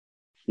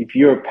if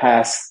you're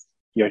past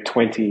your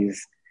 20s,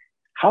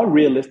 how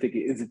realistic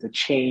is it to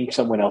change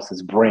someone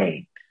else's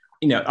brain?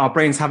 Our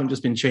brains haven't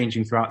just been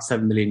changing throughout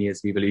 7 million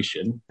years of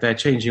evolution. They're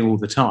changing all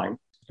the time.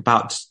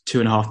 About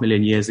 2.5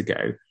 million years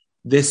ago,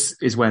 this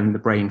is when the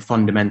brain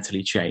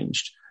fundamentally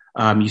changed.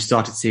 You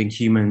started seeing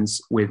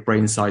humans with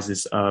brain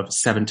sizes of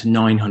 700 to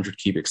 900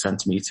 cubic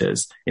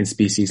centimeters in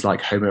species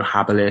like Homo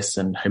habilis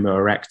and Homo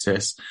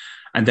erectus.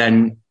 And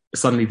then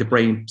suddenly the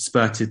brain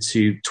spurted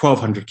to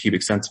 1,200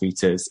 cubic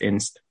centimeters in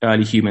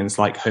early humans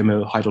like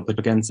Homo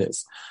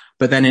heidelbergensis.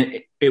 But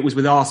then it was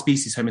with our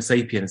species, Homo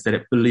sapiens, that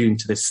it ballooned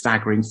to this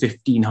staggering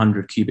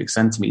 1,500 cubic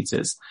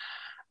centimeters.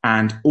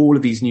 And all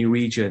of these new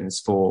regions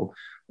for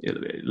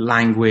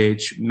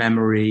language,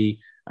 memory,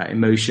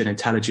 emotion,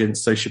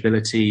 intelligence,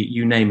 sociability,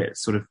 you name it,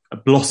 sort of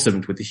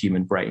blossomed with the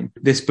human brain.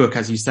 This book,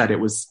 as you said,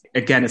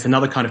 it's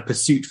another kind of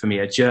pursuit for me,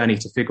 a journey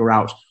to figure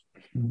out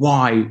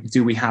why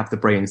do we have the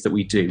brains that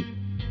we do.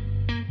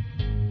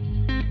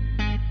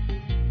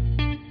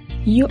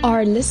 You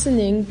are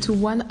listening to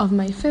one of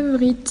my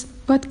favorite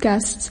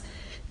podcasts,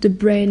 The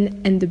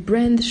Brain and the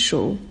Brand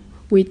Show,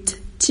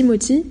 with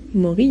Timothy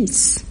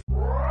Maurice.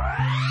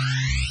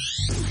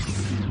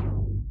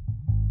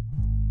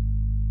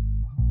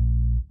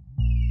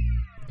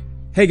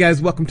 Hey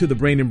guys, welcome to the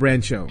Brain and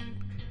Brand Show.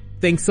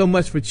 Thanks so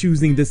much for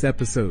choosing this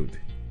episode.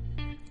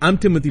 I'm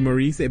Timothy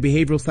Maurice, a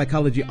behavioral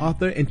psychology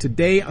author, and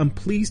today I'm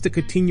pleased to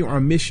continue our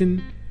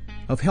mission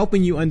of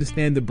helping you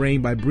understand the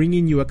brain by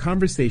bringing you a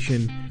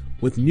conversation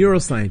with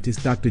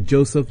neuroscientist Dr.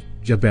 Joseph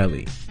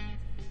Jebelli.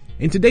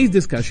 In today's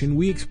discussion,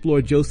 we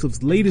explore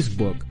Joseph's latest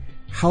book,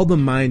 How the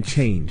Mind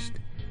Changed,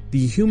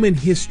 the human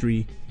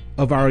history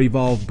of our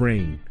evolved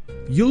brain.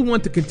 You'll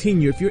want to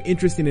continue if you're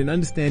interested in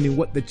understanding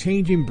what the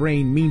changing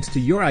brain means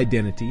to your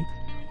identity,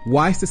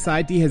 why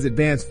society has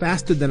advanced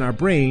faster than our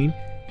brain,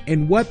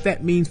 and what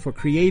that means for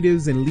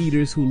creatives and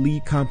leaders who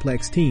lead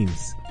complex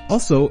teams.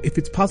 Also, if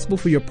it's possible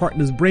for your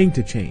partner's brain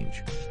to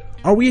change.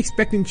 Are we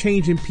expecting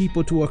change in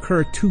people to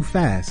occur too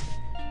fast?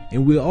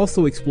 And we'll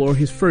also explore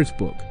his first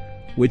book,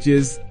 which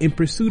is In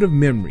Pursuit of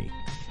Memory.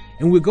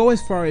 And we'll go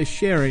as far as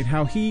sharing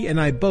how he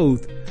and I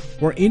both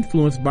were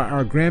influenced by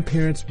our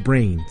grandparents'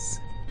 brains.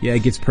 Yeah,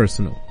 it gets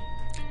personal.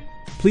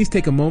 Please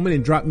take a moment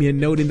and drop me a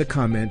note in the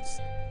comments.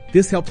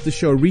 This helps the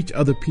show reach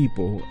other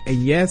people.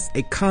 And yes,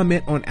 a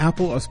comment on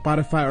Apple or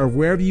Spotify or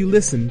wherever you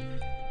listen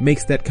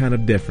makes that kind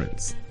of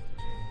difference.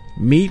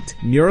 Meet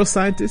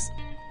neuroscientist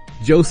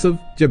Joseph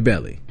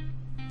Jebelli.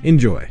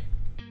 Enjoy.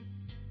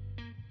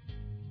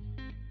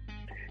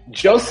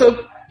 Joseph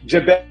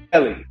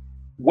Jebelli,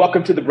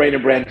 welcome to the Brain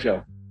and Brand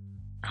Show.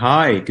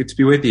 Hi, good to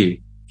be with you.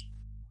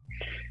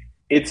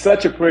 It's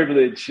such a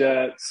privilege.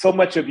 So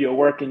much of your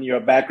work and your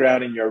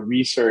background and your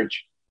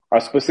research are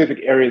specific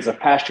areas of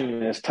passion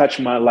that has touched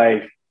my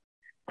life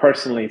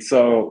personally.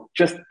 So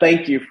just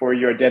thank you for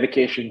your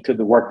dedication to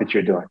the work that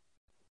you're doing.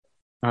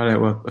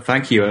 Well,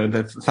 thank you. And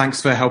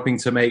thanks for helping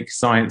to make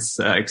science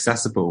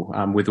accessible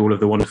with all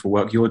of the wonderful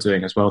work you're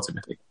doing as well,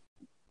 Timothy.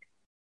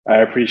 I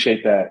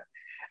appreciate that.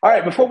 All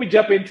right, before we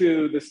jump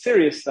into the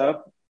serious stuff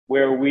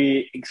where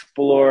we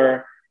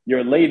explore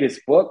your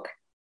latest book,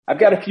 I've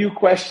got a few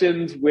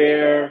questions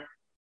where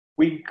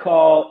we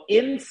call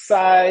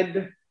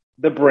Inside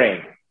the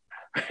Brain.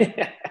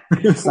 Where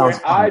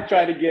I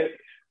try to get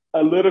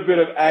a little bit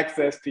of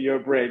access to your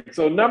brain.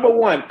 So number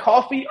one,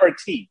 coffee or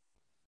tea?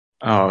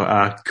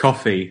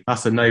 Coffee.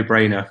 That's a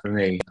no-brainer for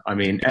me. I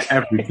mean,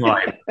 every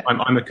time.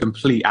 I'm a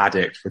complete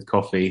addict with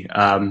coffee.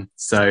 I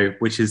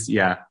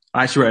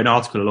actually wrote an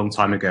article a long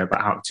time ago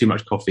about how too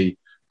much coffee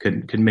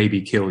can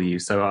maybe kill you.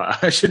 So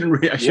I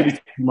shouldn't be taking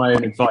my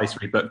own advice,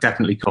 really, but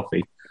definitely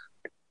coffee.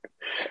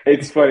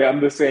 It's funny. I'm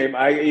the same.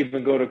 I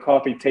even go to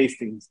coffee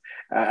tastings.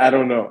 I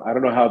don't know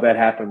how that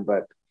happened,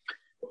 but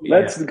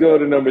let's go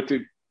to number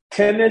two.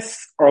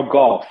 Tennis or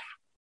golf?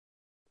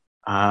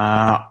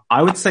 I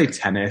would say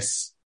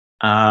tennis.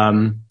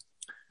 I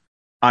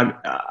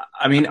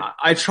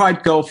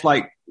tried golf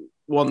like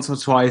once or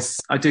twice.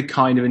 I did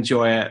kind of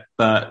enjoy it,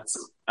 but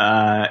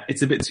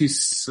it's a bit too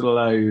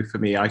slow for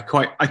me. I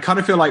kind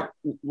of feel like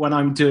when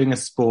I'm doing a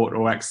sport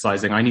or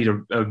exercising, I need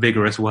a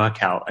vigorous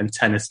workout, and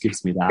tennis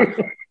gives me that.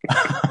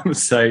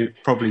 So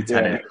probably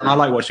tennis. And I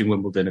like watching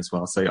Wimbledon as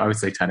well, so I would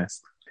say tennis.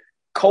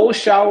 Cold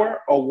shower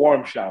or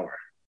warm shower?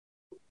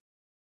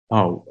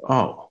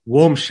 Oh,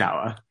 warm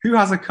shower. Who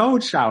has a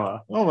cold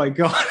shower? Oh my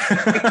God.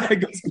 I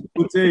guess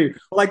people do.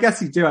 Well, I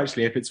guess you do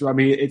actually.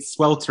 It's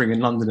sweltering in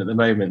London at the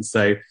moment.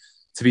 So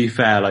to be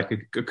fair, like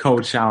a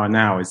cold shower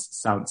now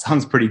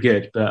sounds pretty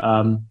good. But,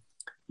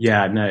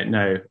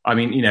 no. I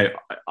mean,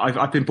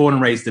 I've been born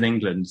and raised in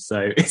England,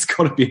 so it's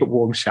got to be a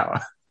warm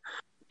shower.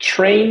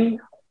 Train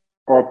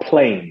or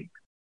plane?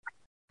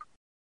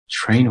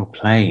 Train or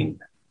plane?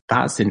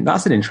 That's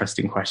an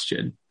interesting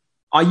question.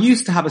 I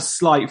used to have a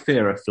slight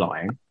fear of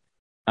flying,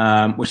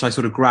 which I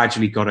sort of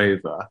gradually got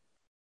over.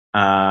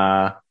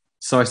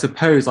 So I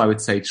suppose I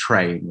would say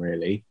train,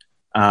 really,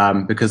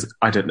 because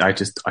I don't know. I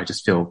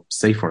just feel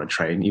safer on a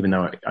train, even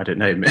though I don't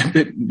know.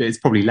 It's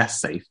probably less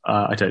safe.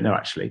 I don't know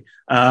actually.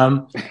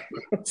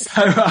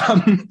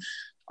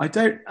 I I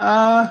don't.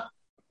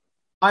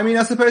 I mean,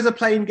 I suppose a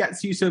plane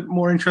gets you to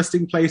more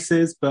interesting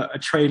places, but a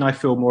train I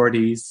feel more at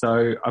ease.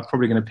 So I'm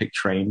probably going to pick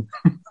train.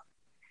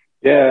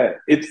 Yeah,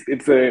 it's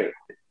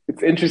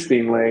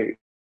interesting. Like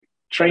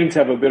trains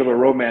have a bit of a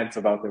romance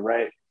about them,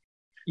 right?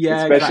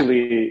 Yeah,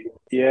 exactly. Especially,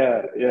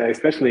 yeah,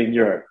 especially in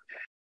Europe.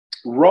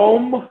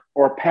 Rome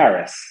or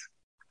Paris?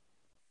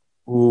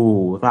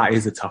 Ooh, that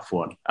is a tough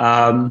one.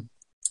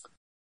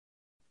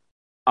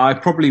 I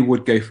probably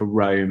would go for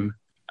Rome.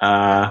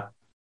 I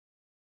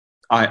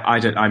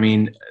don't. I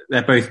mean,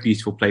 they're both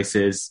beautiful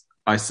places.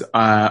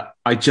 I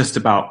just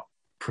about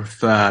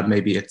prefer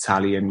maybe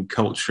Italian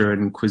culture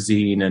and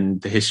cuisine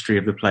and the history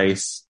of the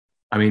place.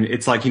 I mean,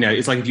 it's like,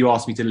 it's like if you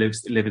asked me to live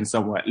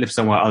somewhere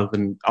other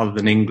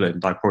than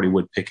England, I probably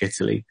would pick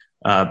Italy,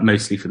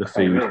 mostly for the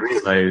food. Oh, really?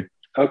 So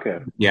Okay.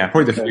 yeah,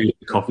 probably the Okay. food,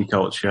 the coffee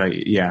culture.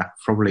 Yeah,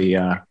 probably.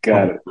 Got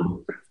it.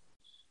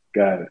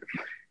 Got it.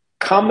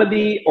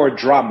 Comedy or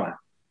drama?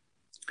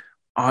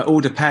 It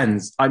all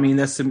depends. I mean,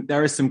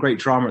 there is some great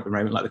drama at the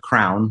moment, like The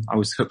Crown. I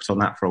was hooked on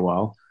that for a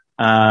while.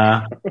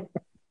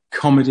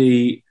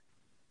 Comedy,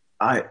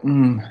 I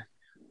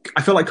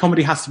feel like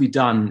comedy has to be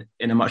done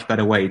in a much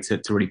better way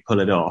to really pull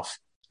it off.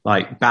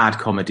 Like bad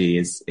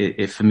comedy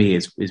for me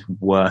is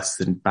worse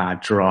than bad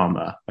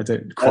drama. I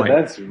don't quite.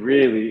 That's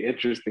really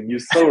interesting. You're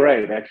so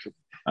right, actually.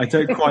 I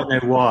don't quite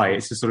know why.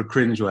 It's just sort of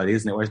cringeworthy,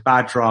 isn't it? Whereas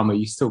bad drama,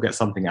 you still get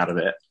something out of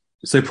it.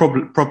 So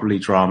probably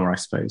drama, I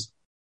suppose.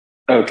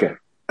 Okay.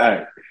 All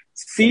right.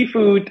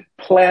 Seafood,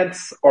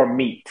 plants, or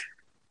meat?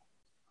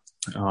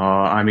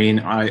 I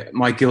mean,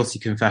 my guilty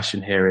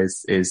confession here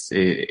is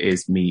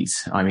meat.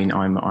 I mean,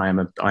 I'm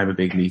a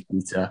big meat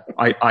eater.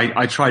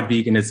 I tried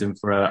veganism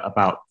for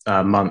about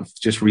a month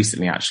just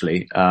recently,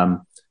 actually,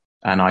 and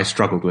I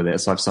struggled with it,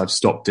 so I've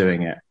stopped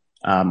doing it.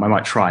 I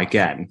might try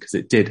again because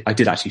I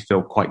did actually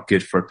feel quite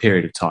good for a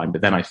period of time,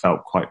 but then I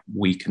felt quite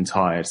weak and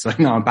tired. So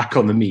now I'm back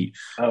on the meat.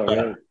 Oh,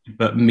 really?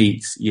 But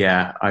meat,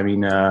 yeah. I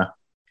mean,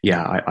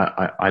 yeah,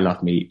 I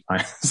love meat.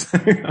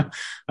 But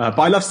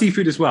I love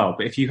seafood as well.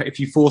 But if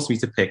you force me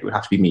to pick, it would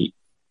have to be meat.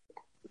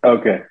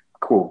 Okay,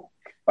 cool.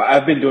 Well,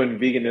 I've been doing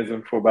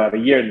veganism for about a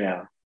year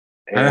now,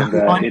 and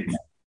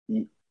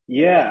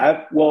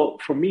well,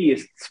 for me,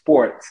 it's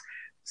sports.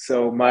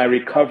 So my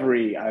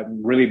recovery,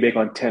 I'm really big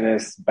on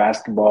tennis,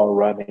 basketball,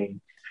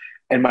 running,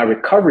 and my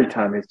recovery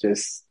time has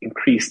just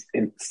increased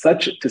to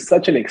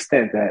such an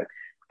extent that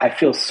I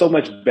feel so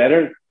much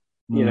better,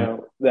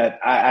 that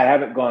I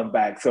haven't gone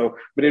back. So,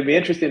 but it'd be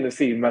interesting to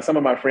see. Some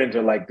of my friends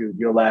are like, dude,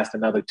 you'll last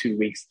another 2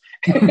 weeks.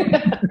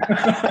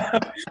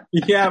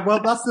 Yeah,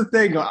 well, that's the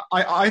thing.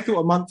 I thought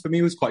a month for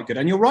me was quite good.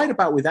 And you're right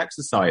about with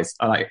exercise.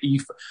 I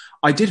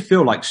did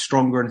feel like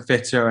stronger and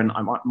fitter, and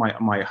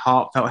my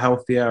heart felt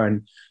healthier,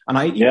 and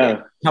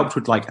it helped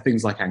with like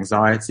things like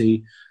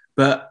anxiety.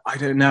 But I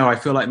don't know. I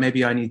feel like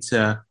maybe I need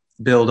to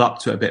build up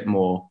to it a bit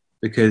more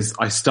because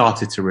I just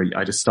started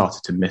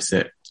to miss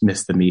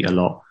the meat a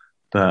lot.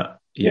 But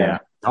yeah,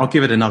 I'll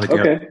give it another go.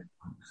 Okay.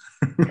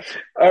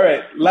 All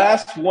right.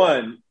 Last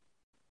one.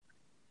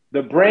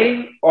 The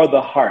brain or the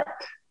heart?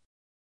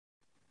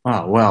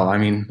 Oh, well, I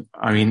mean,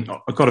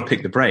 I've got to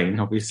pick the brain,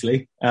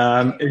 obviously.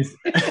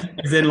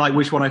 Is in like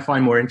which one I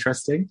find more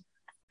interesting?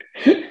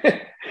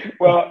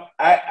 Well,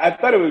 I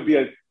thought it would be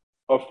a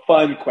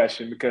fun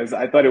question because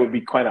I thought it would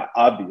be kind of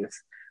obvious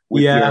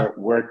with your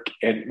work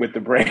and with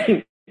the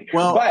brain.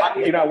 Well, but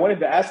I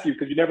wanted to ask you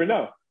because you never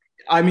know.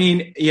 I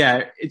mean,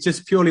 yeah, it's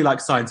just purely like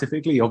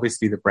scientifically,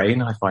 obviously the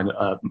brain I find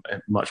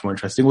much more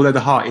interesting, although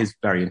the heart is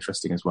very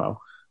interesting as well.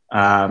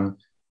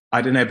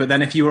 I don't know. But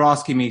then if you were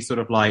asking me sort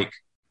of like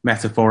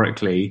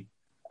metaphorically,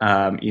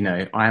 I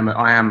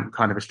am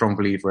kind of a strong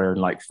believer in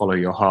like follow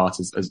your heart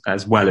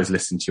as well as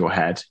listen to your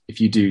head.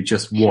 If you do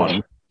just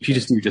one,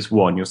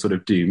 you're sort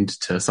of doomed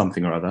to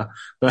something or other.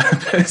 But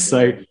I've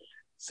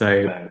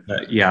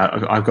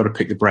got to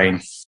pick the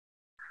brain.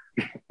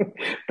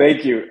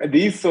 Thank you.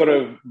 These sort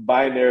of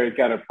binary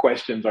kind of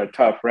questions are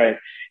tough, right?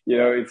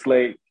 It's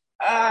like,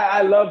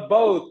 I love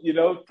both,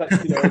 but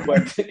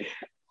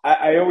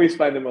I always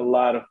find them a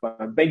lot of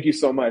fun. Thank you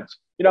so much.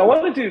 I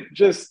wanted to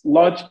just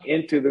launch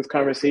into this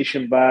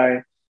conversation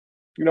by,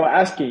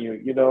 asking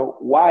you,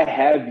 why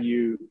have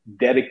you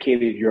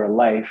dedicated your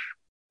life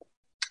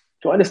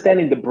to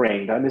understanding the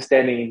brain, to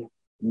understanding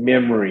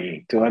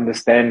memory, to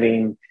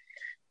understanding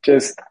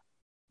just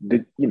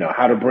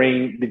how the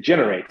brain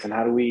degenerates and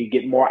how do we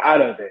get more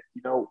out of it?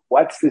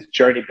 What's this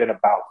journey been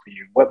about for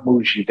you? What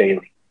moves you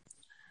daily?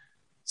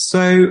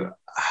 So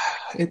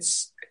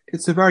it's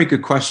a very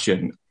good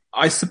question.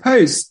 I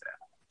suppose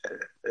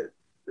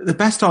the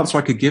best answer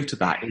I could give to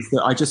that is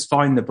that I just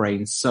find the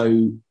brain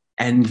so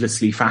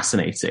endlessly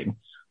fascinating.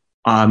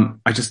 I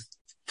just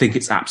think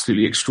it's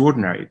absolutely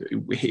extraordinary.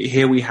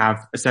 Here we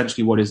have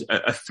essentially what is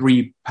a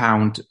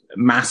 3-pound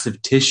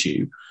massive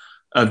tissue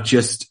of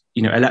just,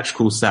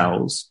 electrical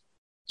cells,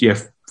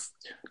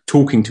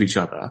 talking to each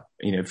other,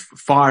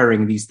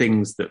 firing these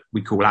things that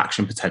we call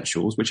action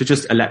potentials, which are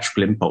just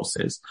electrical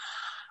impulses.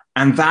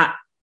 And that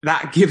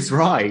gives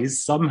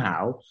rise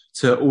somehow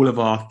to all of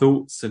our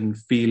thoughts and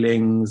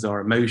feelings,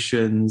 our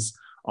emotions,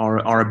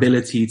 our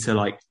ability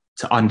to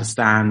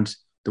understand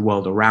the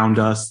world around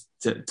us,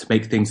 to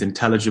make things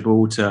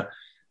intelligible, to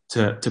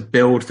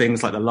build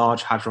things like the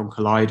Large Hadron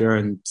Collider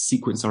and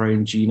sequence our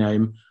own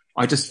genome.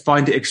 I just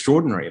find it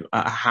extraordinary.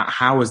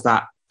 How has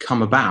that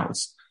come about?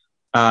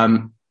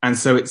 And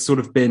so it's sort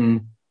of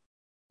been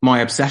my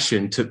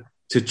obsession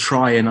to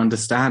try and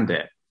understand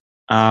it.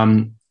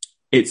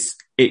 It's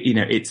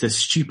a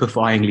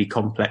stupefyingly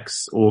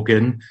complex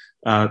organ.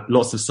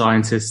 Lots of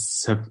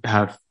scientists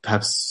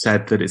have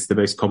said that it's the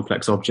most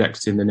complex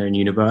object in the known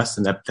universe,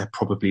 and they're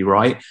probably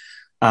right.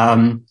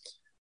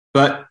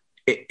 But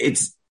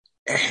it's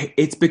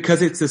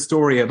because it's a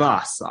story of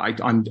us.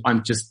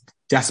 I'm just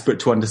desperate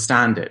to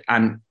understand it.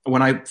 And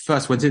when I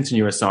first went into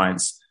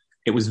neuroscience,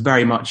 it was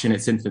very much in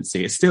its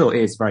infancy. It still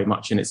is very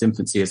much in its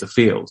infancy as a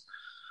field.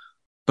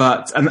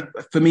 And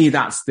for me,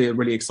 that's the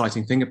really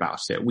exciting thing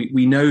about it.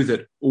 We know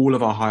that all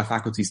of our higher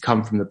faculties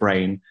come from the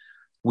brain.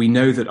 We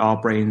know that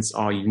our brains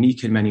are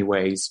unique in many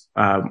ways.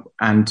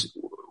 And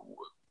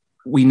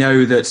we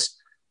know that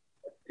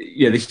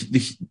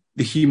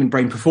the human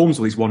brain performs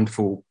all these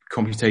wonderful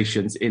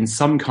computations in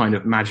some kind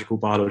of magical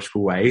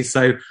biological way.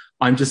 So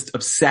I'm just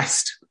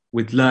obsessed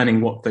with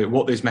learning what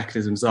those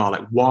mechanisms are.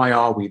 Like, why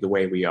are we the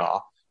way we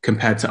are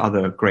compared to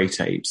other great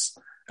apes?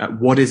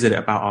 What is it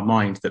about our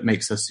mind that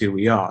makes us who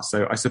we are?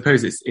 So I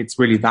suppose it's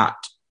really that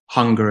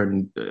hunger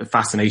and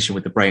fascination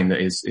with the brain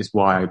that is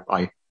why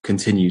I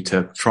continue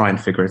to try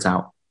and figure it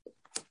out.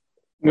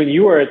 When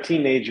you were a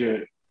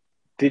teenager,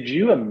 did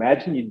you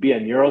imagine you'd be a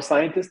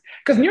neuroscientist?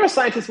 Because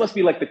neuroscientist must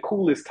be like the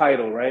coolest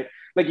title, right?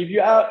 Like if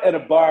you're out at a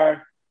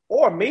bar,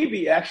 or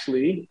maybe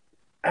actually,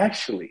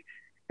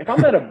 if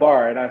I'm at a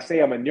bar and I say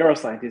I'm a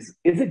neuroscientist,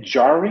 is it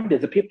jarring?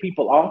 Does it piss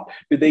people off?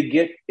 Do they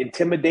get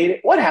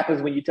intimidated? What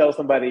happens when you tell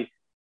somebody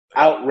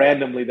out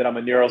randomly that I'm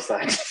a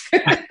neuroscientist?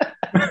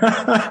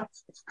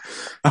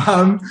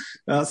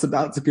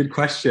 That's a good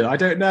question. I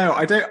don't know.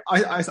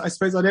 I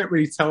suppose I don't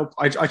really tell.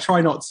 I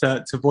try not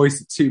to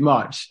voice it too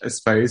much, I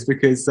suppose,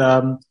 because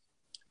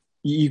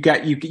you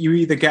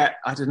either get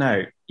a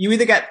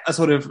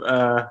sort of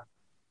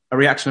a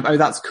reaction of, oh,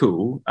 that's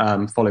cool,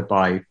 followed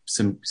by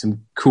some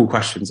cool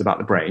questions about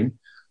the brain,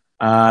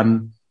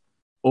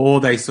 or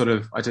they sort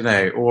of, I don't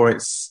know, or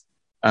it's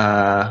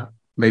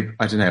maybe,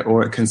 I don't know,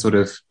 or it can sort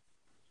of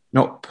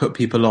not put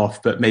people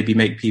off, but maybe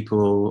make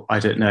people, I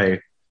don't know,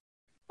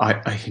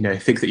 I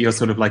think that you're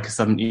sort of like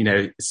some,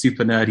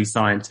 super nerdy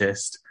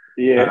scientist.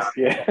 Yes,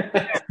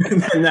 yeah.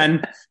 and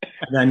then,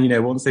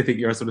 once they think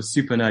you're a sort of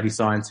super nerdy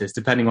scientist,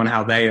 depending on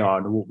how they are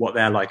and what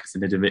they're like as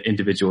an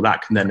individual,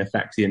 that can then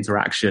affect the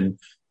interaction,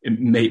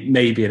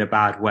 maybe in a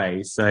bad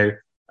way. So,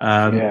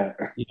 I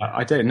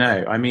don't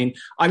know. I mean,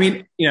 I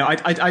don't,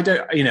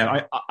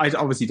 I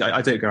obviously,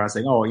 I don't go around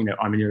saying, oh,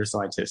 I'm a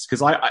neuroscientist,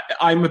 because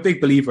I'm a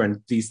big believer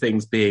in these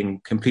things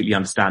being completely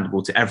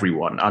understandable to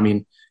everyone. I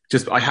mean,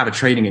 I have a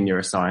training in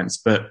neuroscience,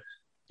 but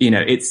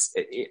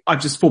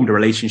I've just formed a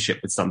relationship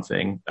with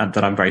something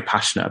that I'm very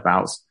passionate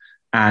about.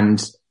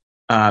 And,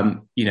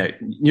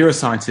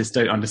 neuroscientists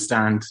don't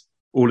understand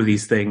all of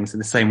these things in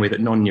the same way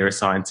that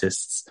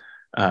non-neuroscientists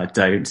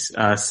don't.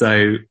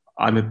 So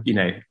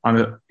I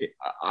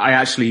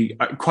actually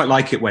quite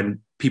like it when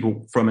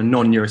people from a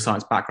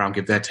non-neuroscience background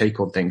give their take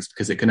on things,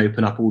 because it can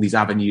open up all these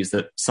avenues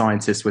that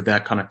scientists with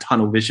their kind of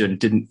tunnel vision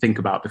didn't think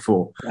about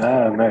before.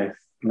 Ah, nice.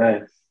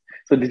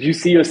 So did you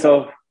see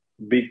yourself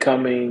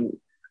becoming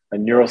a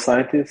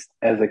neuroscientist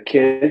as a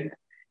kid?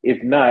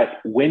 If not,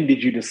 when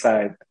did you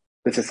decide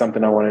this is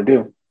something I want to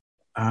do?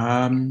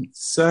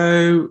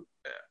 So,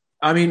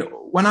 I mean,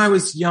 when I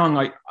was young,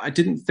 I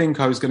didn't think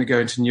I was going to go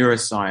into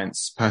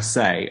neuroscience per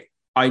se.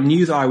 I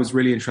knew that I was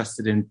really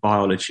interested in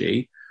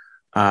biology,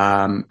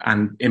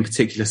 and in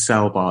particular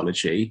cell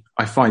biology.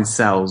 I find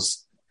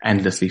cells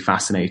endlessly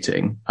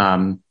fascinating.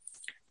 And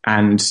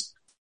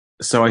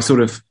so I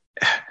suppose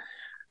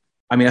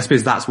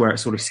that's where it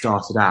sort of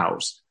started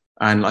out.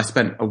 And I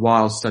spent a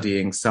while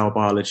studying cell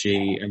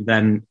biology, and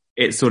then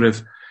it sort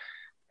of,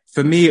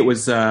 for me, it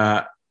was,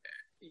 there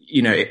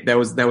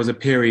was a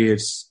period,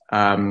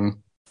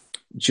 during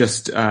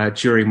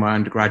my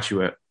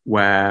undergraduate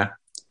where,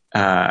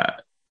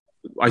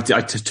 I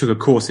took a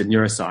course in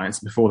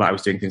neuroscience. Before that, I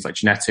was doing things like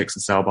genetics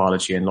and cell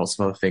biology and lots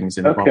of other things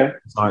in the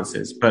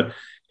sciences. But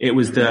it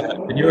was the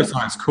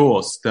neuroscience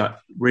course that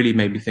really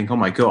made me think, oh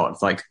my God,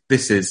 like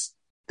this is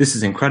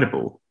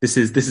incredible. This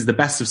is the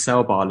best of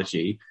cell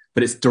biology,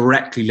 but it's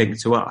directly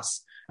linked to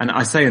us. And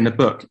I say in the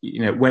book,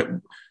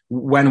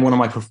 when one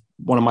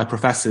of my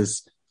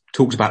professors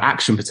talked about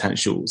action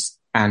potentials,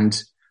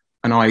 and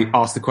I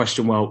asked the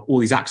question, well, all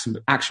these action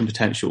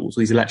potentials,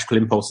 all these electrical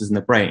impulses in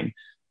the brain,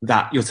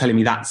 that you're telling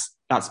me that's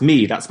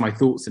me, that's my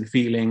thoughts and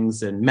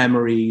feelings and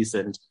memories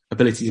and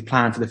ability to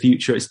plan for the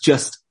future. It's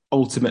just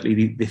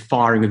ultimately the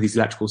firing of these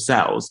electrical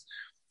cells.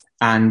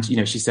 And,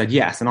 she said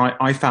yes. And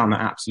I found that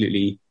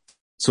absolutely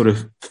sort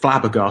of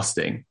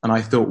flabbergasting. And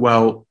I thought,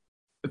 well,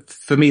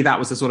 for me, that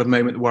was the sort of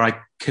moment where I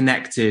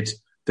connected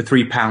the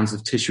 3 pounds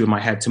of tissue in my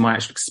head to my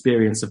actual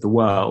experience of the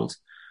world.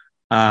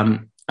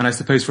 And I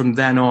suppose from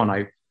then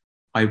on,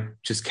 I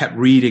just kept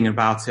reading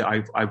about it.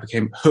 I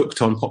became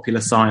hooked on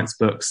popular science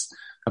books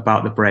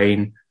about the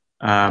brain.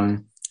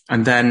 And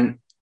then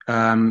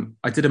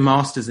I did a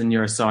master's in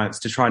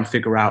neuroscience to try and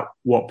figure out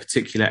what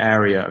particular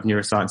area of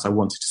neuroscience I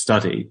wanted to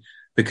study,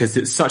 because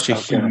it's such a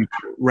huge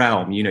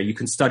realm. You know, you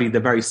can study the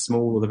very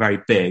small or the very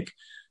big.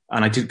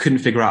 And I couldn't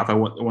figure out if I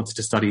wanted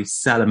to study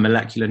cell and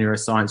molecular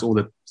neuroscience or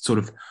the sort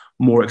of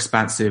more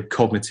expansive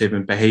cognitive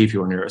and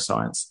behavioral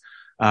neuroscience.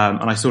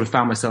 And I sort of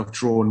found myself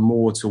drawn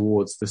more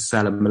towards the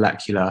cell and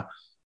molecular,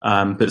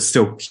 but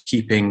still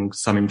keeping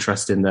some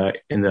interest in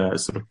the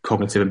sort of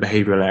cognitive and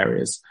behavioral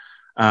areas.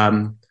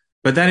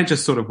 But then it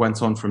just sort of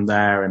went on from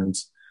there. And,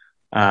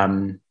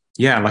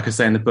 like I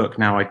say in the book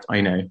now, I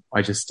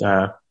just,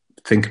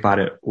 think about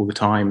it all the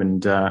time.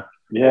 And, I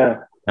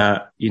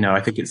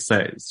think it's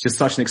just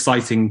such an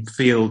exciting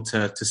field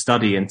to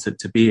study and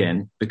to be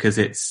in, because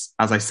it's,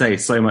 as I say,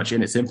 so much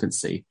in its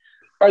infancy.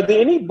 Are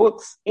there any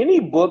books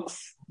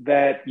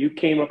that you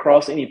came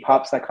across, any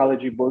pop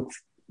psychology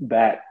books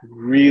that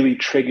really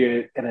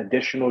triggered an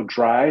additional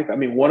drive? I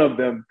mean, one of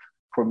them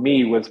for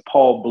me was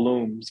Paul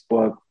Bloom's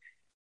book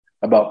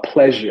about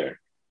pleasure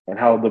and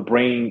how the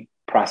brain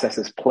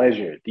processes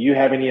pleasure. Do you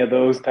have any of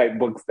those type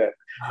books that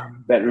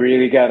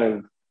really got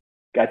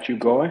you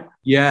going?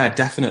 Yeah,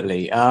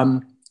 definitely.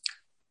 I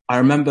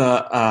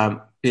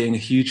remember being a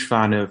huge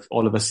fan of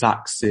Oliver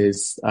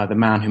Sacks's The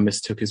Man Who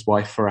Mistook His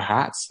Wife for a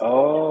Hat.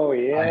 Oh,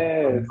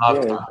 yes. I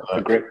love that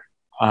book. Great.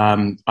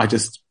 I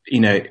just,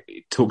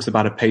 it talks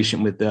about a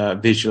patient with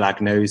visual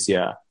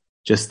agnosia,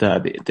 just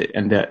the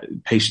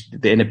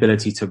patient, the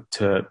inability to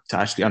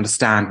actually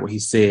understand what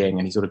he's seeing,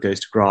 and he sort of goes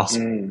to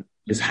grasp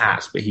his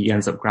hat, but he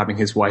ends up grabbing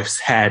his wife's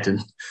head,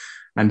 and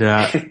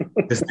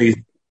just these.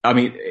 I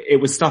mean,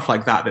 it was stuff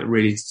like that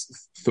really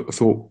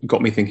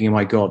got me thinking, oh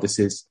my God,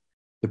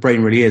 the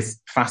brain really is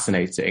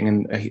fascinating.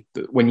 And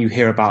when you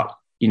hear about,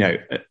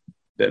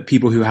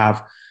 people who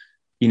have,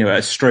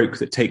 a stroke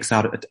that takes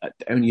out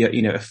only,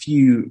 a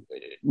few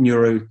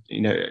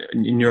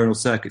neuronal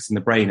circuits in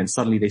the brain, and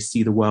suddenly they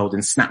see the world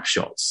in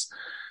snapshots.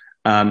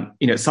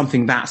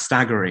 Something that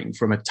staggering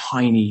from a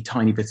tiny,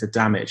 tiny bit of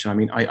damage. I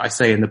mean, I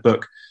say in the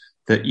book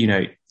that,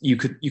 you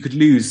could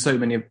lose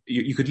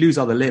you could lose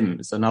other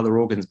limbs and other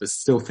organs, but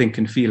still think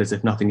and feel as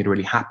if nothing had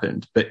really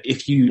happened. But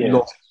if you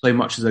lost so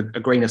much as a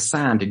grain of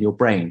sand in your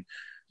brain,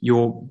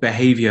 your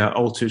behavior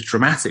alters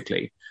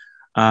dramatically.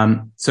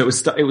 So it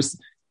was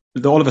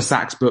the Oliver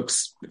Sacks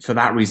books, for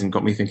that reason,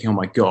 got me thinking, oh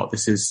my God,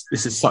 this is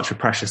such a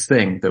precious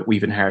thing that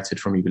we've inherited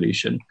from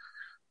evolution.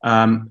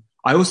 I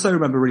also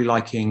remember really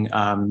liking,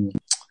 Vilina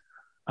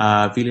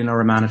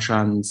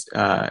Ramanachand's,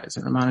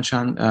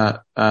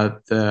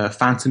 The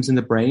Phantoms in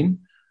the Brain.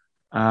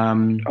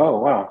 Oh,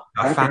 wow.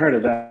 I haven't heard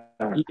of that.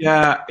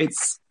 Yeah,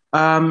 it's,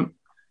 I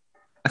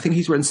think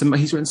he's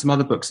written some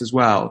other books as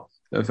well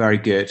that are very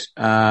good.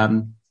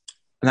 And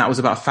that was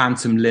about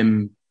phantom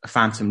limb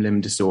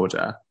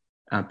disorder.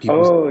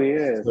 People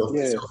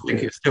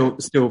think it's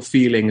still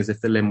feeling as if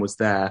the limb was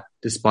there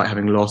despite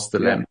having lost the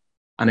limb.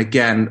 And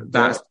again,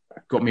 that's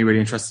got me really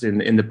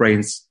interested in the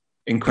brain's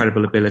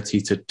incredible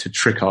ability to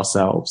trick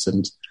ourselves.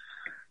 And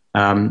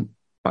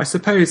I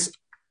suppose,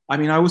 I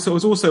mean, I was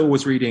also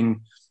always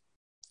reading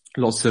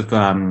lots of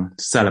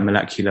cell and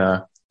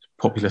molecular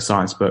popular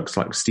science books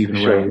like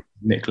Stephen Ray,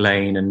 Nick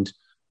Lane,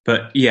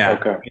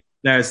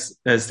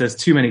 there's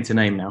too many to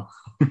name now.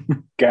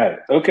 Got it.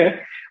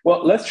 Okay.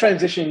 Well, let's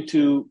transition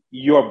to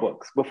your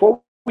books.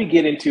 Before we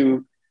get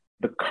into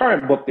the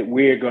current book that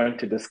we're going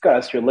to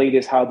discuss, your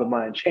latest, How the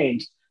Mind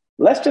Changed,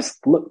 let's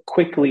just look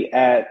quickly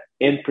at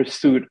In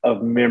Pursuit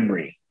of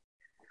Memory.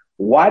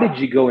 Why did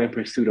you go in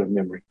pursuit of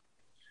memory?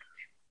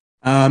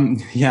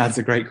 That's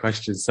a great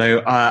question.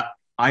 So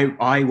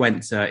I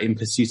went in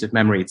pursuit of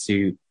memory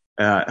to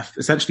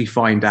essentially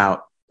find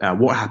out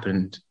what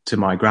happened to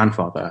my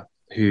grandfather,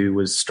 who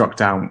was struck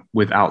down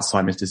with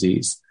Alzheimer's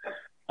disease.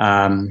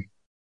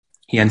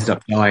 He ended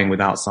up dying with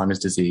Alzheimer's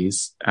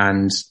disease.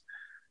 And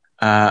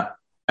at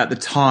the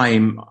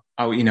time,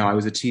 I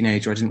was a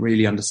teenager. I didn't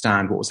really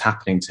understand what was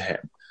happening to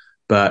him.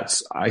 But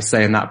I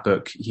say in that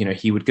book,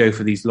 he would go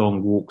for these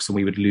long walks and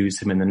we would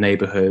lose him in the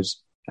neighborhood,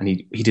 and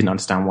he didn't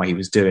understand why he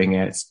was doing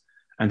it.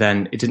 And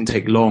then it didn't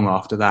take long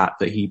after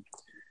that he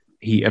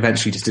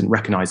eventually just didn't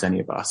recognize any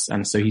of us.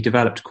 And so he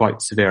developed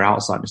quite severe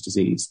Alzheimer's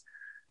disease.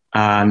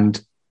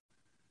 And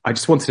I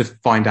just wanted to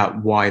find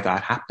out why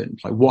that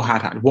happened, like what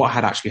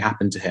had actually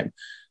happened to him.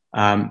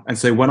 And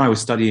so when I was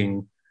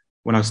studying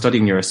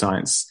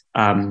neuroscience,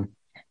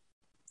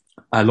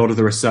 a lot of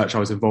the research I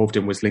was involved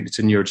in was linked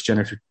to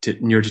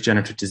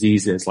neurodegenerative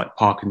diseases like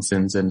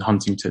Parkinson's and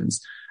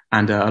Huntington's,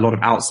 and a lot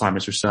of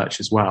Alzheimer's research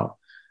as well.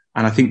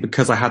 And I think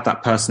because I had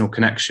that personal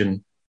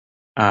connection,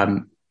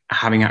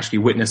 having actually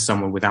witnessed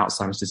someone with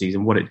Alzheimer's disease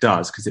and what it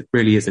does, because it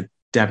really is a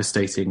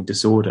devastating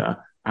disorder.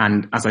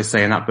 And as I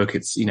say in that book,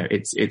 it's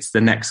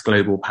the next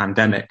global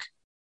pandemic.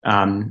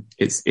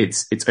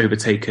 It's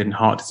overtaken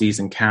heart disease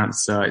and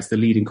cancer. It's the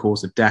leading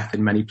cause of death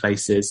in many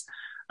places.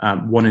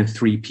 1 in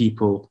 3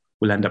 people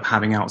will end up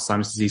having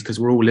Alzheimer's disease because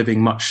we're all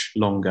living much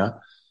longer.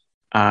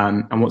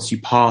 And once you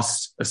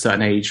pass a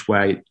certain age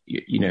where,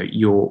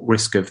 your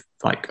risk of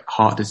like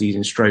heart disease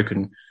and stroke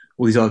and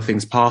all these other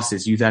things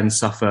passes, you then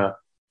suffer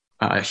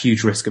a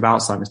huge risk of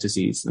Alzheimer's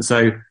disease. And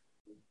so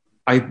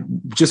I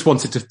just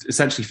wanted to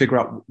essentially figure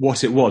out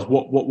what it was.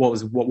 What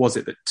was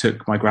it that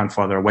took my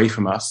grandfather away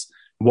from us?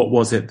 What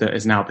was it that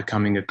is now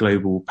becoming a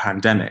global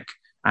pandemic?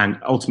 And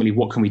ultimately,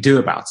 what can we do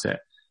about it?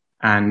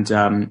 And,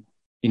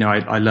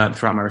 I learned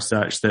throughout my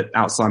research that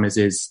Alzheimer's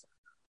is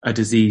a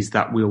disease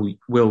that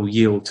will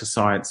yield to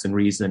science and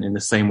reason in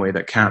the same way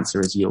that cancer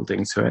is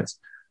yielding to it.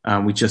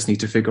 We just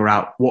need to figure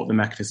out what the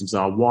mechanisms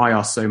are. Why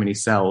are so many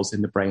cells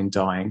in the brain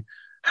dying?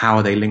 How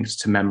are they linked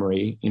to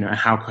memory?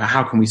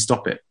 How can we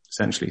stop it,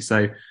 essentially?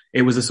 So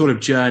it was a sort of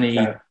journey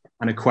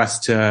and a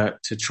quest to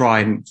try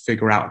and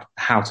figure out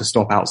how to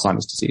stop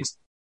Alzheimer's disease.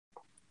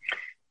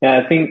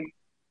 Yeah,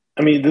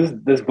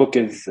 this book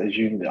is, as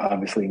you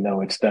obviously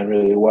know, it's done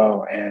really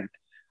well. And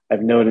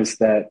I've noticed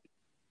that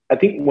I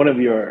think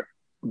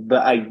the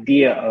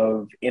idea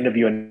of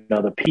interviewing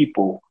other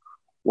people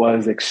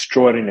was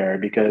extraordinary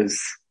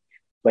because,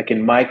 like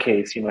in my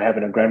case,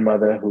 having a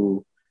grandmother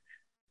who,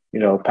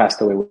 passed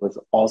away with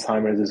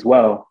Alzheimer's as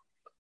well,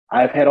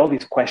 I've had all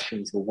these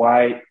questions of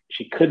why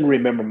she couldn't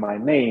remember my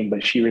name,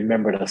 but she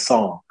remembered a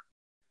song.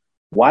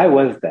 Why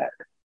was that?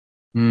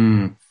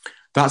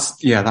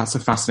 That's a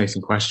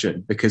fascinating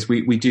question because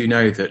we do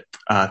know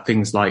that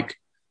things like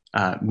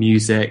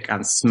music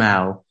and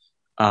smell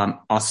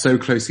are so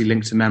closely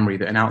linked to memory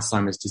that in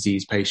Alzheimer's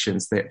disease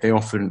patients, they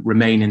often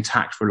remain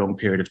intact for a long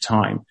period of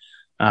time.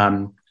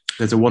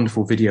 There's a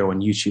wonderful video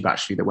on YouTube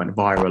actually that went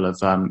viral of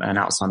an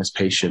Alzheimer's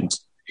patient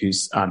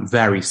who's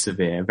very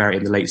severe, very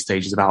in the late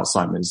stages of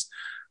Alzheimer's,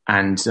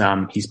 and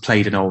he's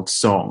played an old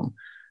song,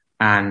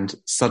 and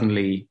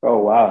suddenly, oh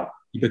wow,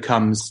 he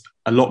becomes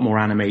a lot more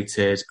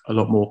animated, a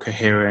lot more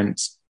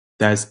coherent.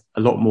 There's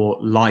a lot more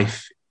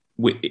life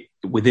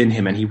within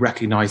him, and he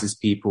recognizes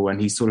people,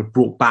 and he's sort of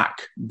brought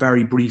back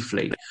very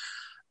briefly.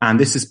 And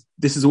this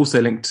is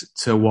also linked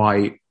to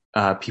why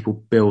people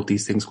build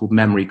these things called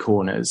memory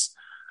corners,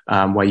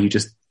 where you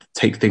just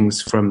take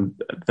things from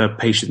the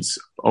patient's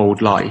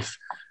old life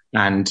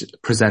and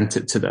present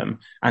it to them.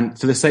 And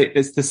for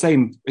it's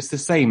the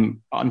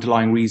same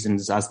underlying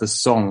reasons as the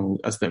song,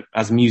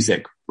 as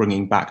music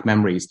bringing back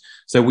memories.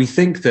 So we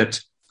think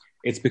that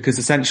it's because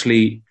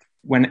essentially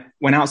when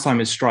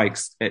Alzheimer's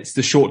strikes, it's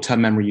the short-term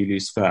memory you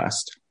lose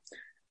first.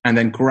 And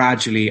then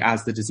gradually,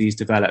 as the disease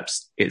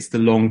develops, it's the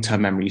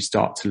long-term memory you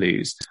start to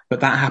lose.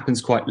 But that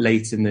happens quite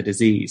late in the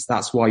disease.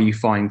 That's why you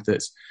find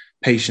that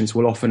patients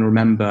will often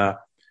remember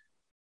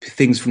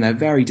things from their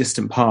very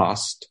distant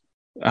past,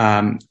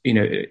 but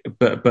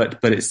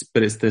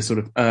it's the sort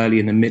of early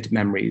and the mid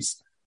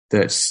memories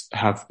that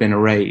have been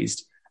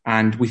erased.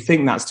 And we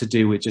think that's to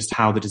do with just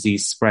how the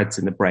disease spreads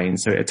in the brain.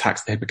 So it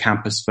attacks the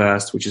hippocampus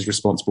first, which is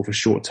responsible for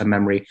short-term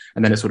memory.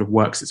 And then it sort of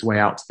works its way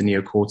out to the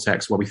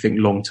neocortex, where we think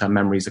long-term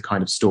memories are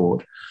kind of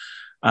stored.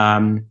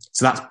 So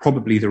that's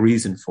probably the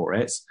reason for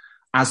it.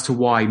 As to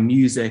why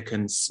music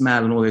and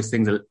smell and all those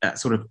things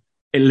sort of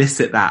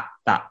elicit that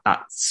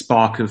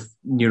spark of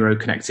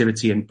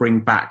neuroconnectivity and bring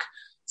back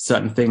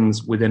certain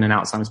things within an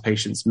Alzheimer's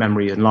patient's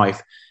memory and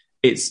life,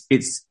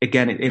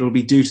 it'll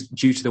be due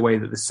to the way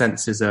that the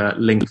senses are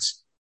linked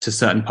to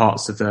certain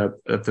parts of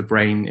the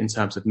brain in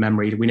terms of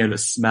memory. We know that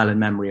smell and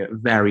memory are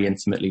very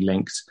intimately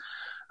linked.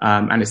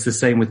 And it's the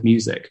same with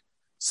music.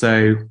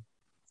 So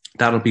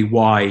that'll be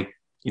why,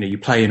 you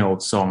play an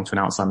old song to an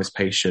Alzheimer's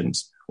patient,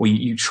 or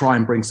you try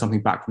and bring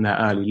something back from their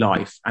early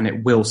life, and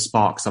it will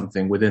spark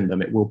something within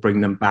them. It will bring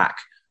them back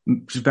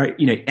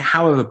very,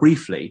 however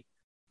briefly,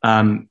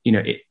 to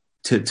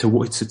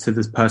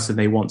this person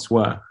they once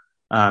were.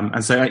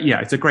 And so,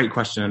 it's a great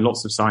question. And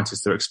lots of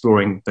scientists are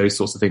exploring those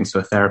sorts of things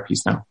for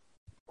therapies now.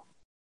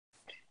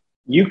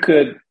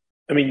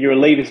 Your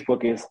latest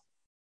book is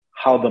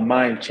How the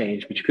Mind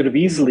Changed, but you could have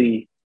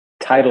easily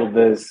titled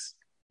this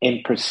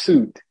In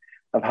Pursuit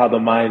of How the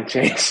Mind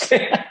Changed.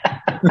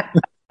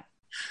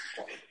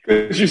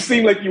 Because you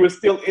seem like you were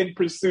still in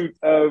pursuit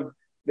of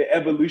the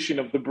evolution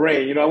of the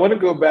brain. I want to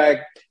go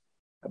back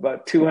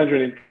about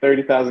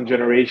 230,000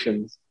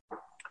 generations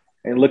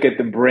and look at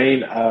the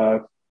brain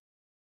of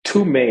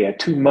Tumei.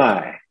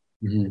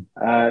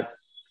 Mm-hmm.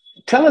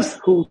 Tell us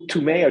who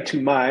Tumei or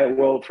Tumai,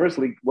 well,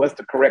 firstly, was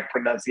the correct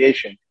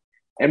pronunciation,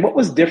 and what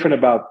was different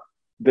about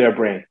their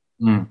brain?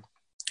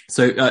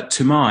 So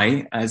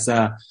Tumei is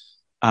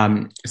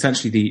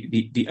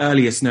essentially the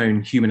earliest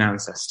known human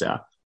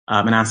ancestor,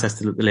 an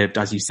ancestor that lived,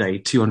 as you say,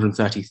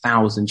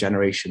 230,000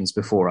 generations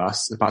before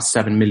us, about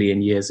 7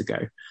 million years ago.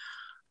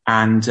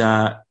 And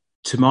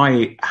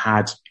Tumei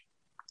had,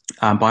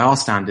 by our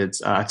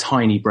standards, a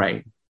tiny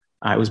brain.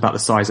 It was about the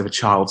size of a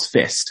child's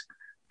fist.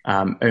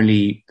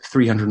 Only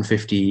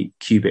 350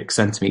 cubic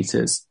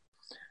centimeters.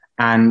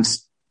 And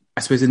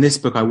I suppose in this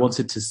book, I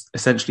wanted to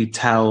essentially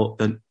tell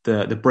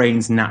the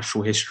brain's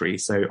natural history.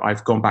 So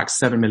I've gone back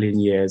 7 million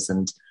years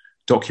and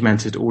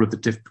documented all of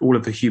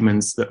the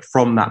humans that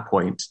from that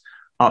point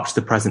up to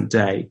the present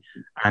day,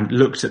 and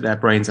looked at their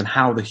brains and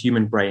how the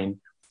human brain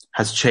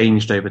has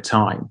changed over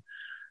time.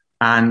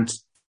 And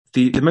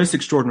the most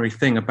extraordinary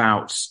thing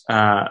about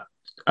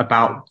Tamai,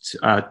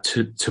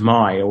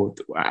 or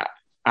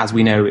as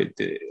we know,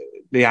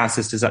 the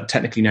ancestors are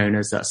technically known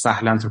as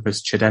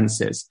Sahelanthropus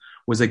chidensis,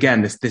 was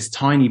again this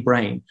tiny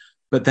brain.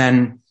 But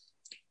then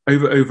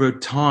over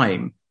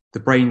time, the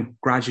brain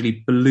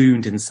gradually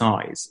ballooned in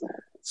size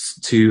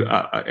to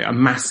a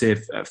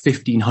massive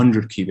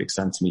 1,500 cubic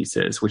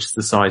centimeters, which is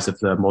the size of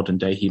the modern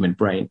day human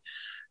brain.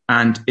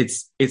 And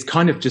it's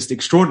kind of just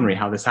extraordinary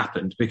how this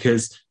happened,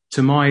 because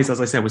Tamai's, as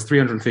I said, was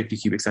 350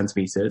 cubic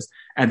centimeters.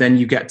 And then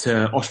you get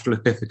to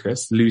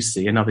Australopithecus,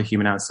 Lucy, another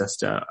human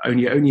ancestor,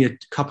 only a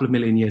couple of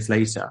million years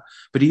later.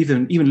 But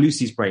even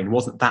Lucy's brain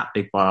wasn't that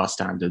big by our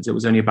standards. It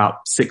was only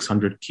about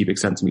 600 cubic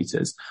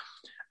centimeters.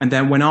 And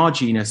then when our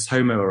genus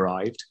Homo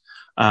arrived,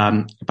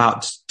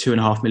 about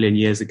 2.5 million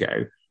years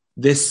ago,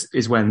 this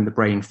is when the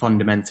brain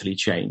fundamentally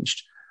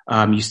changed.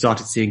 You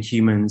started seeing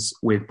humans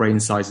with brain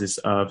sizes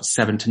of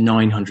 700 to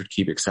 900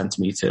 cubic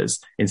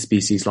centimeters in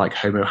species like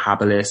Homo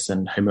habilis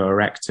and Homo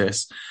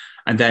erectus.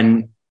 And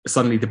then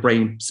suddenly the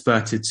brain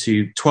spurted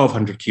to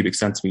 1,200 cubic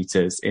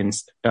centimeters in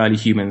early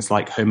humans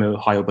like Homo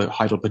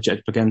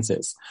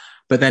heidelbergensis.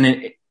 But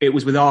then it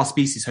was with our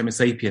species, Homo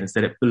sapiens,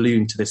 that it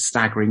ballooned to this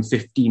staggering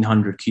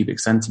 1,500 cubic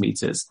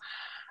centimeters.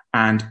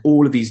 And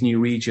all of these new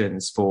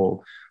regions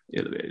for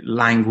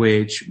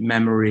language,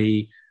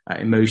 memory,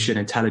 emotion,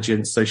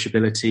 intelligence,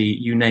 sociability,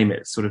 you name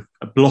it, sort of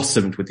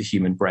blossomed with the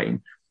human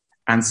brain.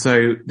 And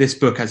so this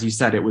book, as you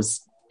said,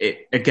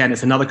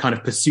 it's another kind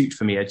of pursuit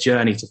for me, a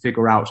journey to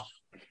figure out,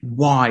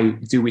 why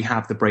do we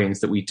have the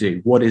brains that we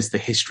do? What is the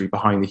history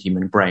behind the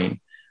human brain?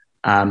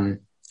 And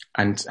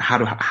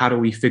how do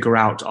we figure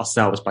out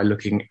ourselves by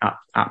looking at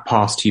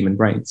past human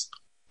brains?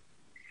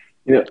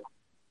 You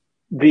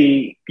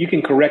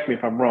can correct me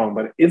if I'm wrong,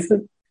 but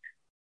isn't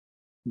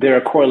there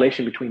a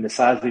correlation between the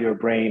size of your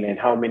brain and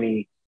how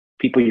many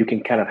people you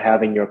can kind of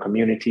have in your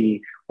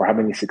community, or how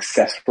many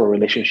successful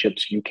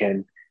relationships you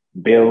can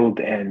build?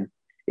 And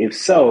if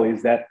so,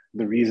 is that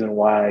the reason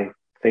why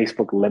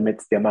Facebook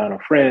limits the amount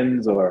of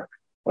friends, or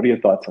what are your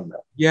thoughts on that?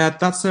 Yeah,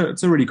 that's a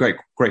really great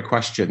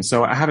question.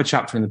 So I have a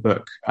chapter in the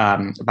book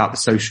about the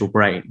social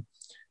brain.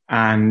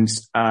 And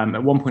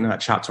at one point in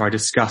that chapter, I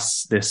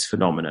discuss this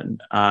phenomenon.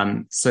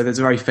 So there's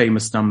a very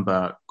famous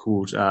number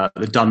called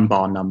the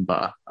Dunbar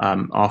number,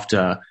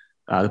 after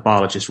the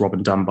biologist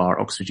Robin Dunbar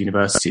at Oxford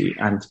University.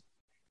 And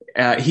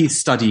he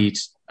studied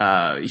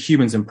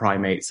humans and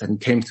primates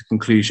and came to the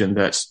conclusion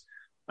that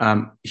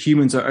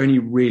humans are only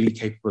really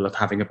capable of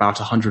having about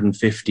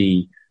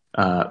 150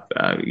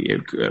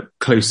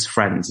 close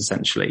friends,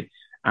 essentially.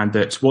 And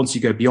that once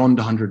you go beyond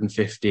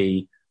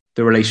 150,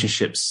 the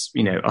relationships,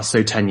 are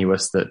so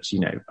tenuous that,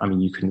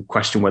 you can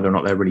question whether or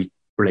not they're really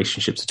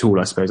relationships at all,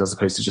 I suppose, as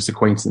opposed to just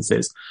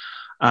acquaintances.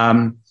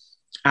 And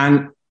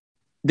the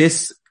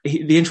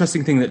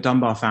interesting thing that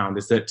Dunbar found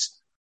is that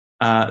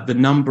the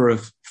number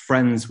of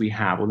friends we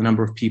have, or the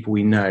number of people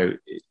we know,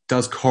 it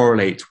does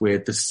correlate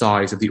with the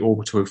size of the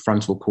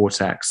orbitofrontal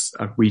cortex,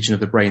 a region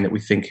of the brain that we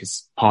think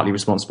is partly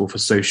responsible for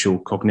social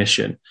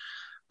cognition.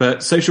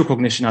 But social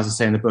cognition, as I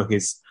say in the book,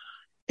 it's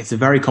a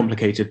very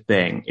complicated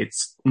thing.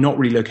 It's not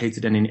really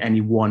located in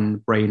any one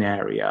brain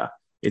area.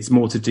 It's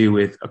more to do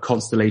with a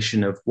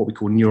constellation of what we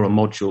call neural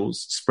modules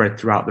spread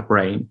throughout the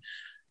brain.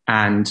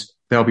 And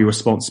they'll be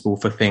responsible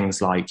for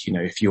things like,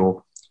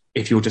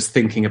 if you're just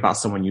thinking about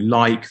someone you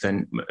like,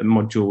 then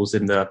modules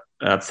in the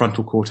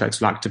frontal cortex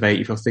will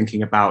activate. If you're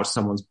thinking about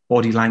someone's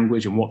body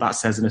language and what that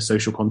says in a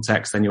social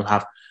context, then you'll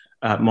have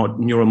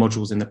neural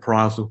modules in the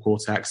parietal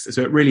cortex.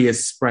 So it really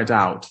is spread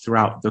out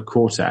throughout the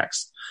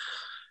cortex.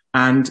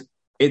 And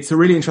it's a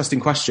really interesting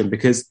question,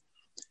 because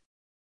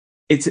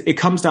it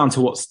comes down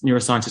to what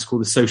neuroscientists call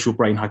the social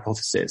brain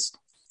hypothesis,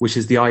 which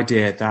is the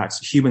idea that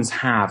humans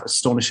have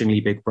astonishingly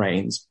big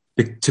brains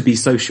to be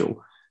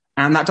social.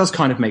 And that does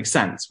kind of make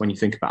sense when you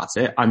think about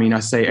it. I mean,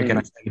 I say again,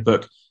 I say in the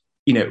book,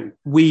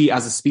 we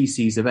as a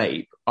species of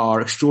ape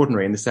are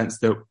extraordinary in the sense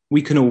that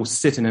we can all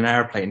sit in an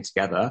airplane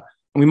together,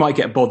 and we might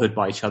get bothered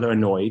by each other,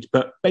 annoyed,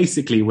 but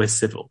basically we're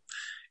civil.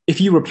 If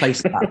you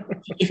replace that,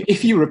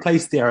 if you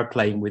replace the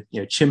airplane with,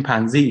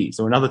 chimpanzees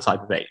or another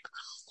type of ape,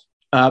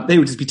 they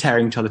would just be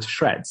tearing each other to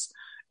shreds.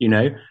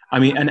 I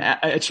mean, and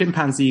a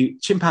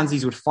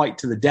chimpanzees would fight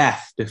to the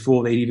death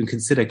before they'd even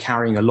consider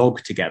carrying a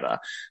log together.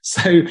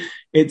 So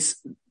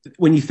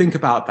when you think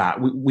about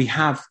that,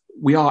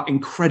 we are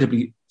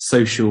incredibly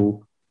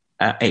social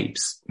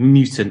apes,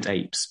 mutant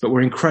apes, but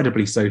we're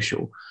incredibly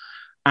social.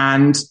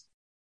 And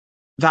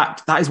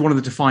that is one of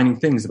the defining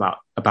things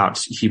about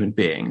human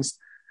beings.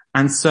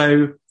 And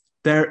so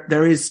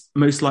there is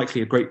most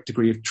likely a great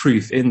degree of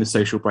truth in the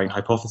social brain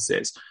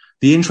hypothesis.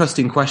 The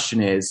interesting question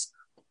is,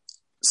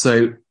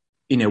 so,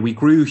 we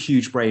grew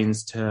huge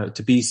brains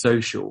to be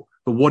social,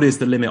 but what is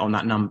the limit on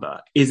that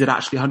number? Is it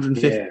actually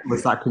 150? Yeah. Or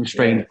is that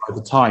constrained by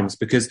the times?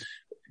 Because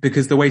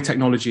the way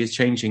technology is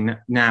changing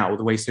now,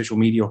 the way social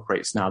media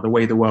operates now, the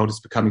way the world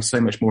is becoming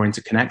so much more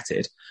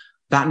interconnected,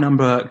 that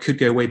number could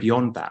go way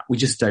beyond that. We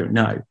just don't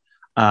know.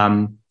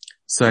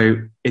 So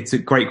it's a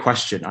great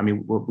question. I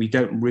mean, we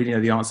don't really know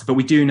the answer, but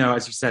we do know,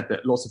 as you said,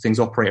 that lots of things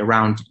operate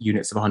around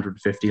units of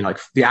 150. Like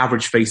the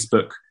average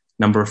Facebook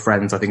number of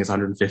friends, I think, is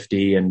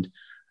 150, and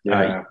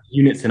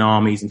units in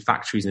armies and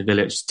factories and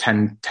villages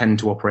tend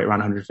to operate around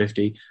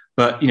 150.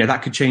 But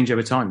that could change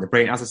over time. The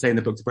brain, as I say in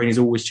the book, the brain is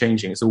always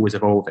changing; it's always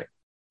evolving.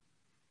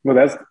 Well,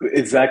 that's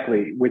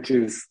exactly, which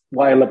is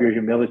why I love your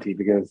humility,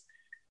 because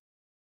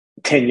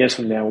 10 years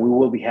from now, we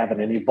will be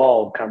having an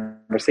evolved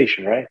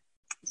conversation, right?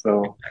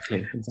 So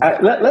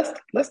exactly.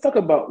 Let's talk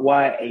about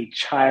why a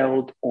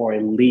child or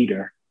a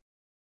leader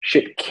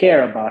should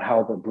care about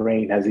how the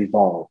brain has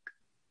evolved.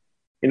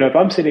 If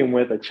I'm sitting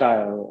with a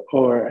child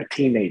or a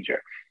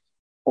teenager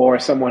or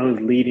someone who's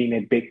leading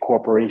a big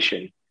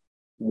corporation,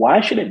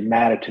 why should it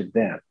matter to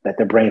them that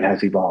the brain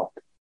has evolved?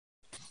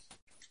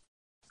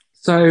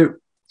 So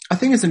I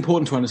think it's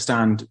important to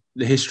understand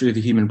the history of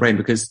the human brain,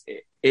 because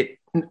it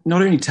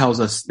not only tells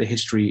us the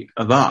history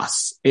of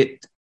us,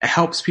 it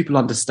helps people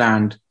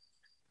understand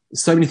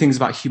so many things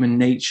about human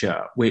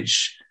nature,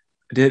 which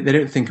they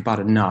don't think about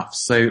enough.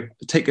 So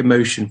take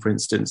emotion, for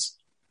instance.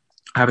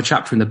 I have a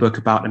chapter in the book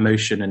about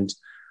emotion and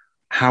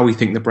how we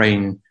think the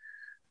brain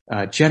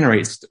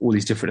generates all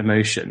these different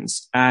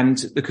emotions. And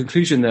the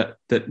conclusion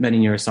that many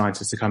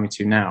neuroscientists are coming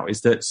to now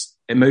is that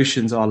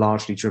emotions are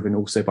largely driven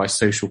also by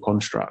social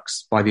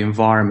constructs, by the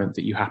environment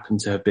that you happen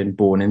to have been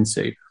born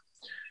into.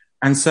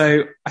 And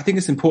so I think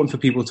it's important for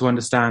people to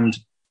understand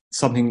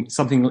something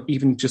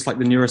even just like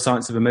the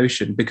neuroscience of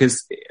emotion,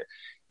 because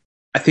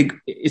I think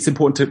it's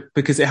important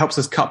because it helps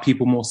us cut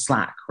people more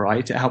slack,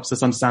 right? It helps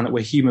us understand that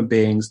we're human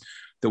beings,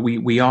 that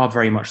we are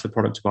very much the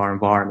product of our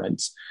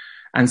environment.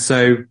 And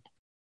so,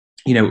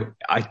 in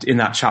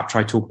that chapter,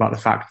 I talk about the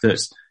fact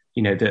that,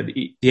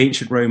 the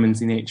ancient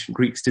Romans and the ancient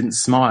Greeks didn't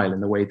smile in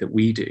the way that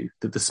we do,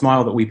 that the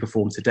smile that we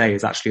perform today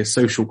is actually a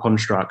social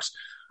construct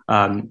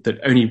that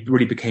only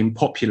really became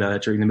popular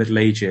during the Middle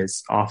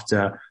Ages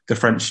after the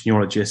French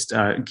neurologist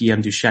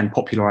Guillaume Duchenne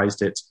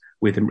popularized it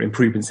with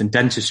improvements in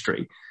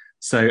dentistry.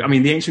 So, I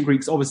mean, the ancient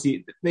Greeks and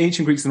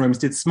the Romans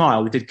did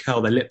smile. They did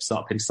curl their lips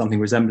up into something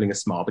resembling a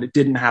smile, but it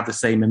didn't have the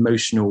same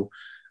emotional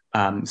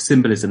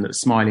symbolism that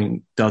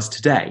smiling does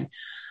today.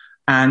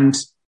 And,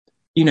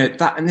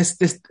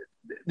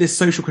 this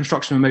social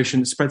construction of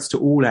emotion spreads to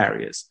all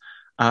areas.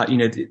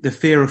 The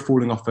fear of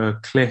falling off a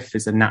cliff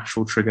is a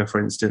natural trigger, for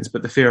instance,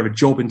 but the fear of a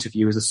job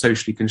interview is a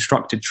socially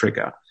constructed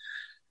trigger.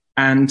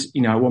 And,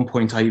 at one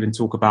point I even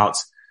talk about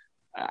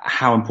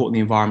how important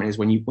the environment is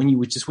when you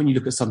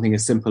look at something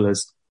as simple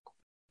as,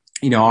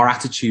 our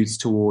attitudes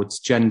towards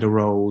gender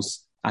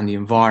roles and the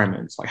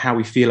environment, like how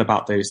we feel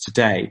about those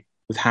today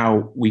with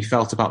how we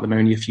felt about them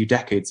only a few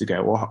decades ago,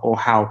 or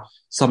how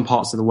some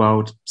parts of the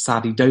world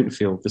sadly don't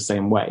feel the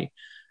same way.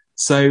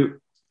 So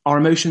our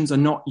emotions are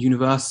not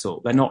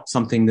universal. They're not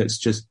something that's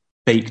just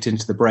baked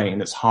into the brain,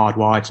 that's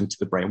hardwired into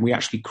the brain. We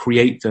actually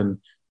create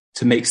them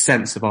to make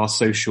sense of our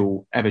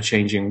social,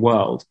 ever-changing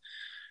world.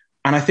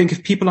 And I think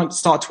if people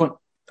start to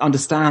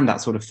understand that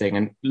sort of thing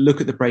and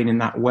look at the brain in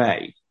that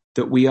way,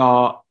 that we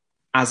are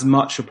as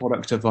much a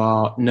product of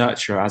our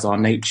nurture as our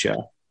nature,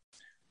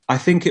 I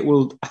think it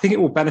will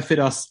benefit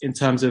us in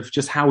terms of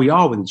just how we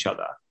are with each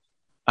other.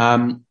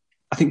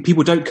 I think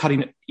people don't cut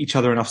each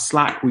other enough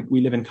slack.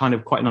 We live in kind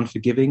of quite an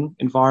unforgiving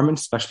environment,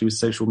 especially with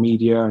social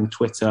media and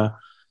Twitter.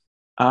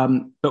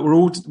 But we're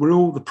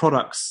all the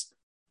products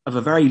of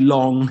a very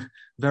long,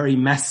 very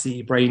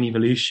messy brain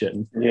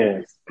evolution.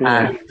 Yes.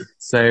 And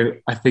so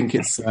I think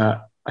if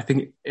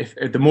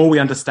the more we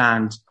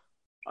understand,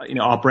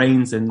 our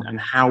brains and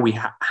how we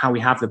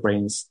have the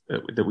brains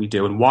that we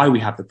do and why we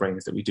have the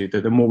brains that we do,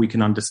 the more we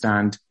can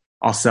understand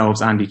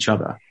ourselves and each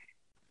other.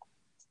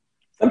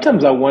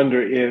 Sometimes I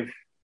wonder if,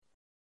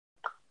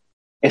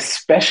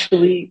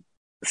 especially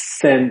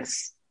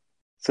since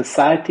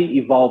society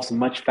evolves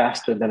much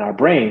faster than our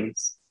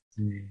brains,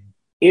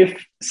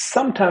 if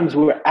sometimes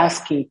we're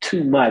asking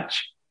too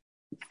much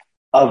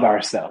of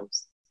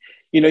ourselves.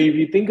 If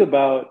you think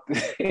about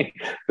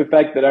the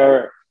fact that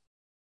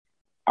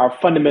our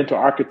fundamental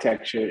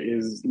architecture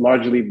is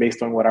largely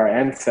based on what our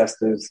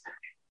ancestors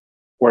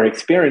were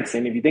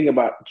experiencing, if you think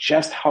about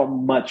just how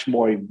much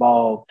more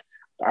evolved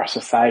our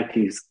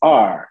societies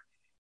are,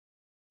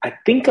 I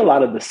think a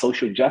lot of the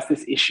social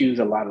justice issues,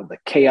 a lot of the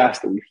chaos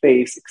that we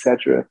face,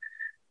 etc.,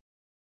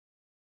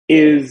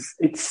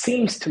 it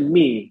seems to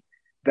me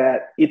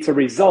that it's a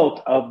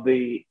result of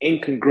the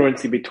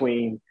incongruency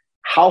between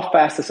how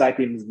fast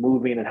society is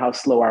moving and how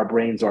slow our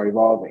brains are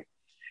evolving.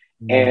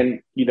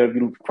 And,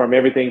 from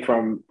everything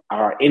from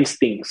our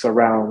instincts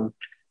around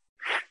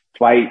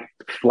flight,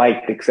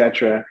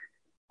 etc.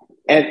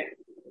 And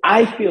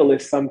I feel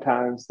is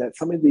sometimes that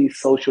some of these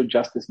social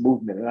justice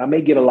movements, and I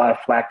may get a lot of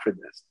flack for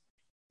this,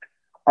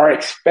 are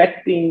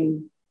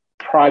expecting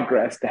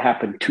progress to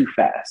happen too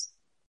fast.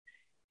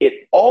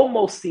 It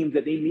almost seems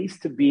that there needs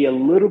to be a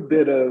little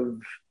bit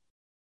of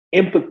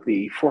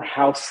empathy for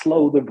how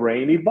slow the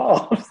brain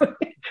evolves.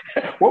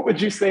 What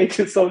would you say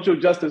to social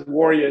justice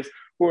warriors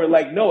who are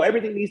like, no,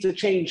 everything needs to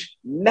change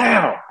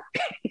now?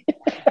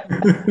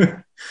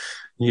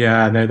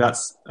 Yeah, no,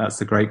 that's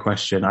a great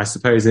question. I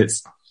suppose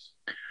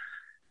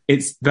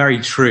it's very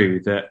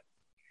true that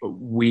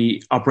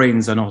our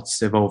brains are not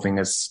evolving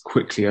as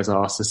quickly as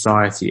our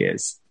society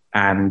is.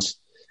 And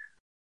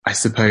I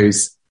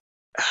suppose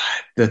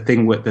the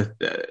thing with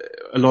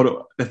a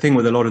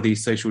lot of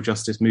these social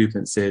justice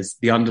movements is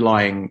the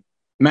underlying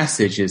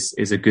message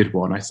is a good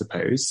one, I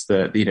suppose,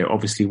 that, you know,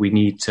 obviously we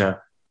need to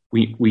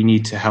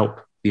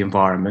help the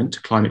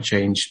environment. Climate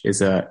change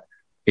is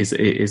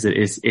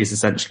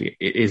essentially,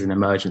 it is an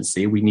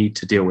emergency. We need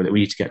to deal with it.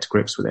 We need to get to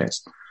grips with it.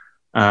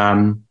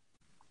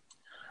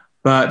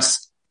 But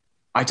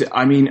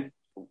I mean,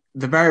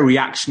 the very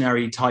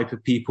reactionary type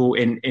of people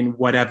in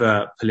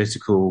whatever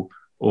political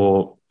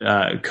or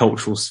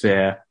cultural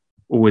sphere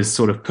always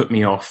sort of put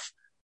me off.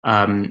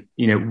 You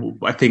know,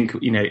 I think,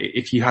 you know,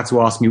 if you had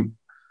to ask me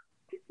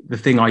the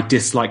thing I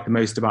dislike the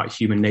most about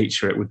human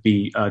nature, it would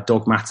be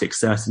dogmatic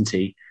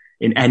certainty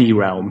in any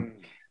realm.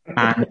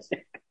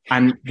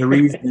 And the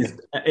reason is,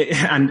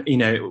 and you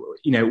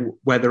know,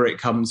 whether it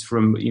comes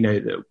from, you know,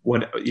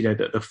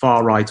 the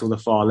far right or the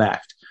far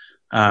left,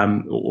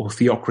 or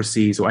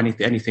theocracies or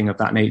anything of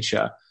that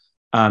nature,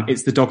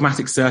 it's the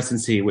dogmatic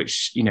certainty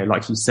which, you know,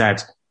 like you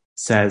said,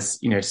 says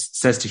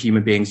to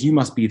human beings, you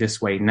must be this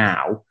way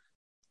now.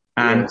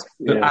 And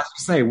yes. As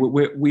you say,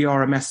 we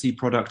are a messy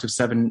product of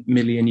 7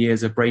 million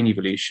years of brain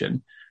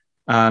evolution.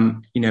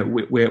 You know,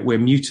 we're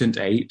mutant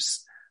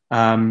apes.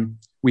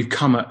 We've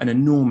come an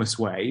enormous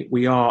way.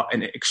 We are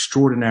an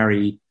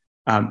extraordinary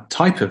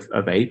type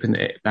of ape,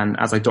 and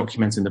as I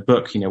document in the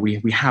book, you know,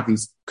 we have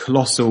these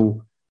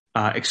colossal,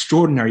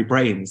 extraordinary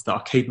brains that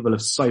are capable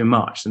of so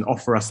much and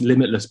offer us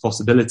limitless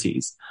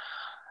possibilities.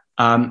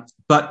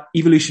 But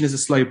evolution is a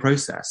slow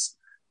process,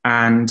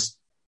 and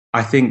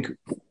I think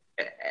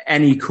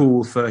any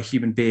call for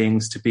human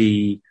beings to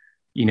be,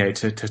 you know,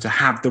 to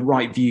have the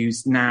right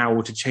views now,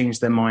 or to change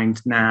their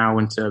mind now,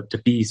 and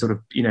to be sort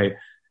of, you know,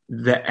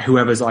 that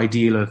whoever's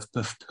ideal of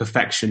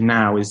perfection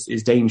now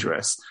is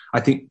dangerous. I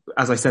think,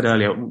 as I said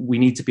earlier, we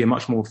need to be a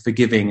much more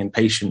forgiving and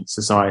patient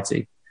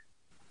society.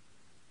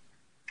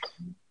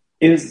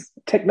 Is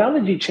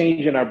technology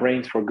changing our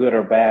brains for good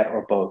or bad,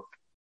 or both?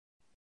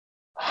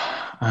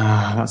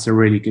 That's a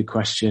really good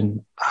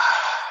question.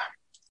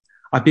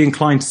 I'd be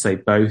inclined to say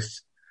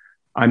both.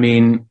 I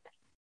mean,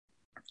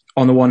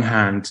 on the one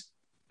hand,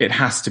 it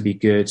has to be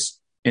good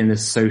in the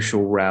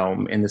social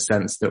realm, in the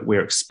sense that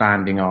we're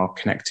expanding our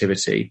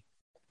connectivity.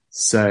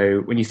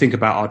 So when you think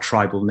about our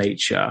tribal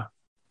nature,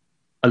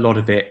 a lot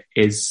of it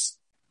is,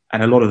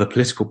 and a lot of the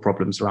political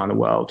problems around the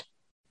world,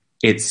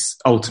 it's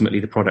ultimately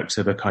the product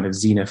of a kind of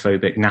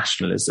xenophobic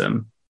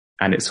nationalism,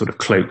 and it's sort of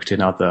cloaked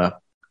in other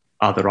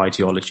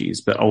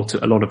ideologies. But a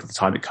lot of the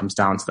time it comes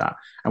down to that.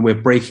 And we're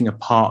breaking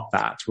apart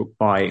that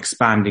by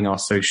expanding our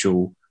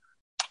social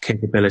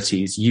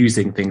capabilities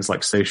using things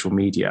like social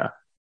media.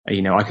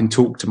 You know, I can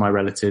talk to my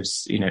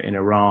relatives, you know, in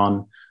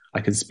Iran.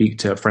 I can speak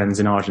to friends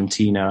in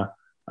Argentina.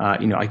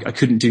 You know, I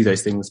couldn't do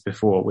those things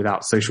before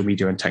without social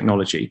media and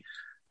technology.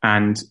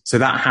 And so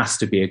that has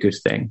to be a good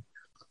thing.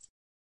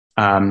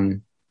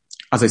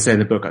 As I say in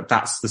the book,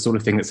 that's the sort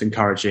of thing that's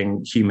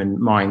encouraging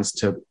human minds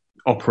to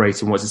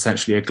operate in what's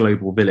essentially a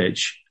global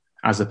village,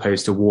 as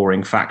opposed to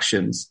warring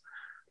factions.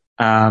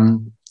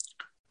 But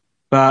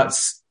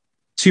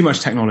too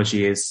much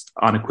technology is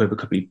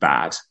unequivocally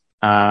bad.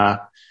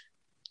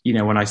 You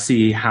know, when I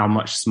see how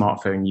much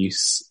smartphone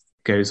use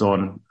goes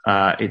on,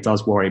 it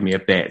does worry me a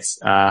bit,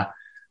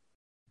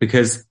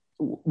 because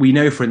we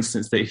know, for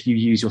instance, that if you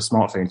use your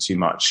smartphone too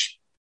much,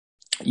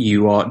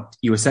 you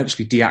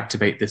essentially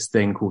deactivate this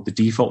thing called the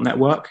default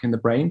network in the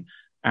brain.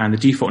 And the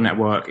default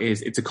network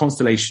it's a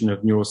constellation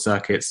of neural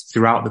circuits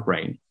throughout the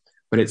brain,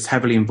 but it's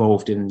heavily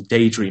involved in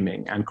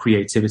daydreaming and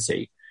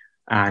creativity.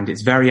 And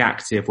it's very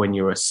active when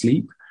you're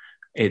asleep.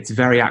 It's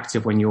very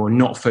active when you're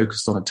not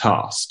focused on a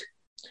task.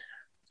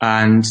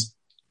 And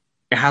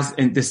it has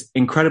this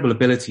incredible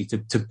ability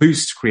to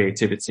boost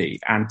creativity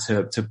and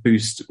to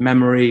boost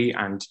memory,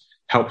 and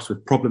helps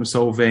with problem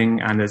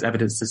solving. And there's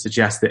evidence to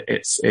suggest that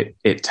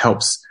it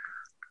helps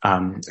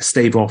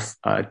stave off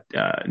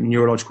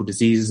neurological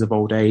diseases of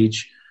old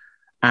age.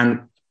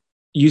 And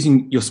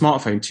using your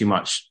smartphone too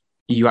much,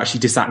 you actually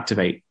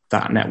disactivate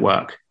that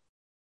network.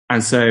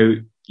 And so,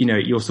 you know,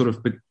 you're sort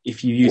of,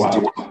 if you use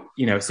it,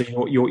 you know, so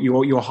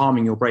you're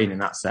harming your brain in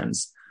that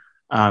sense.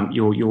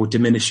 You're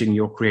diminishing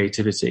your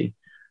creativity.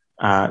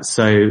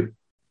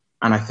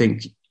 And I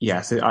think,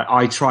 yeah, so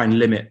I try and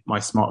limit my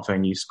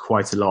smartphone use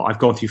quite a lot. I've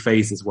gone through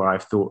phases where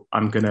I've thought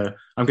I'm gonna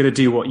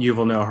do what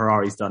Yuval Noah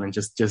Harari's done and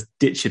just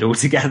ditch it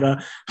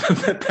altogether.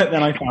 But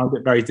then I found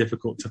it very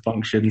difficult to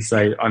function.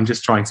 So I'm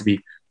just trying to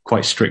be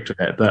quite strict with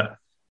it. But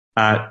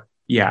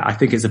yeah, I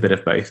think it's a bit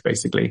of both,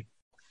 basically.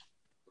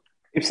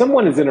 If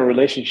someone is in a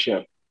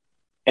relationship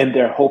and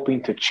they're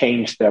hoping to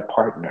change their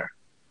partner,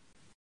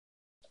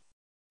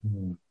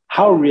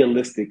 how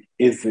realistic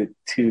is it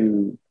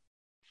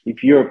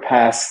if you're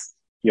past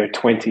your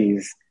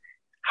 20s,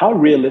 how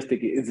realistic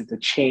is it to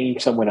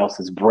change someone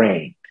else's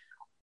brain?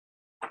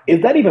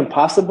 Is that even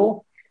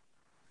possible?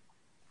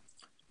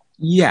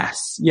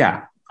 Yes.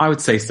 Yeah. I would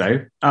say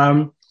so.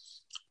 Our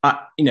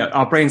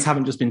brains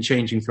haven't just been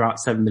changing throughout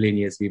 7 million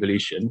years of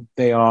evolution.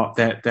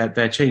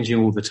 They're changing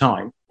all the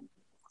time.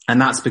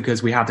 And that's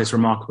because we have this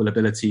remarkable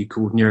ability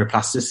called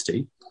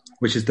neuroplasticity,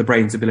 which is the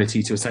brain's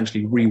ability to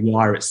essentially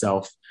rewire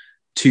itself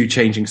to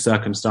changing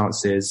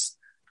circumstances,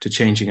 to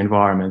changing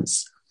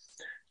environments.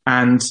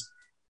 And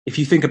if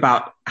you think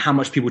about how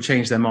much people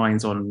change their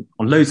minds on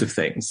loads of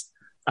things,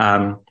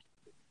 whether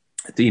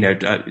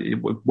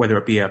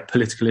it be a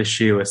political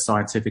issue, a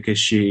scientific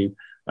issue,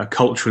 a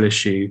cultural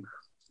issue,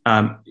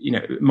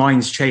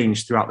 minds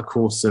change throughout the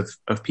course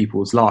of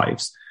people's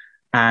lives.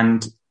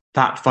 And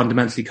that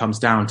fundamentally comes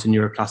down to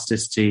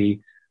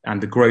neuroplasticity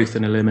and the growth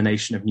and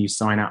elimination of new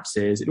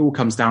synapses. It all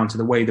comes down to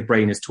the way the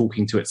brain is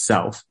talking to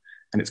itself,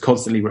 and it's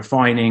constantly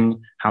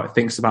refining how it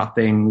thinks about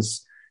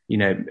things,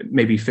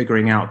 maybe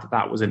figuring out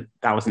that was an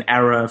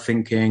error of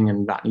thinking,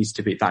 and that needs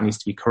to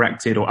be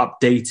corrected or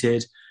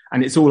updated.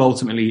 And it's all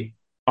ultimately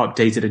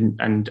updated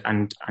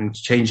and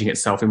changing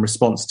itself in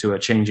response to a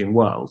changing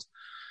world.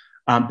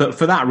 But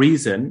for that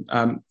reason,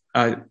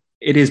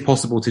 it is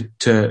possible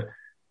to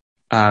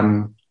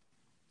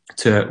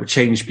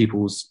change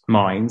people's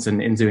minds,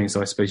 and in doing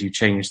so, I suppose you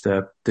change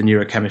the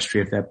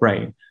neurochemistry of their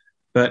brain.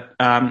 But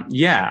I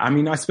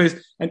suppose,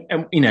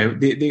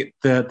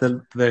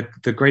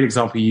 the great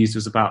example you used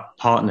was about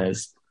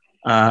partners.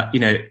 My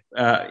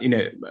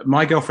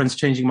girlfriend's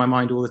changing my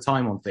mind all the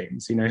time on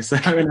things. So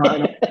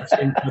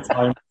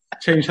I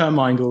change her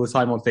mind all the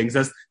time on things.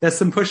 There's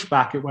some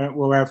pushback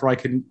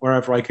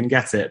wherever I can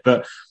get it,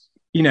 but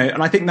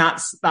and I think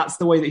that's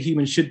the way that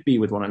humans should be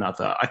with one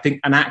another. I think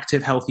an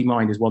active, healthy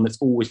mind is one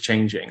that's always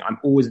changing. I'm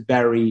always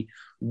very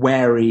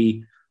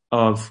wary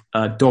of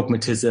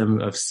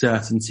dogmatism, of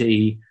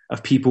certainty,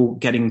 of people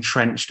getting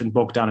entrenched and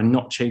bogged down and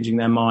not changing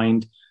their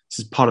mind. This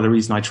is part of the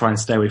reason I try and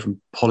stay away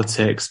from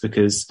politics,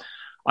 because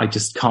I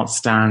just can't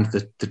stand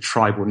the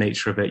tribal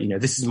nature of it.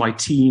 This is my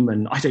team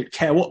and I don't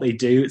care what they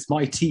do. It's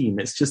my team.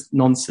 It's just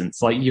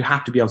nonsense. Like, you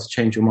have to be able to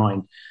change your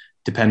mind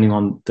depending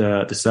on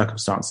the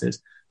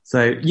circumstances.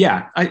 So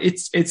yeah,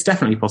 it's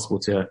definitely possible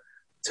to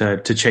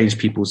change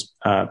people's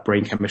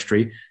brain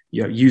chemistry,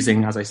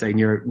 using, as I say,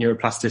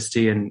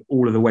 neuroplasticity and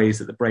all of the ways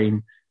that the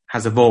brain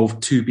has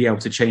evolved to be able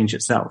to change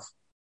itself.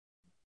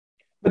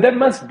 But there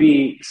must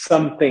be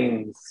some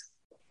things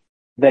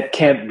that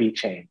can't be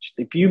changed.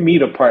 If you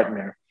meet a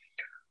partner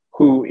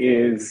who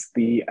is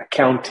the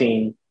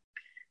accounting,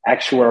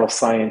 actuarial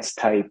science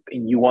type,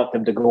 and you want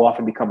them to go off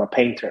and become a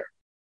painter,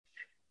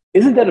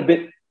 isn't that a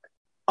bit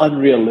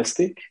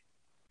unrealistic?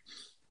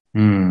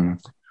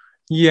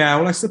 Yeah,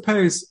 well, I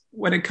suppose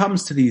when it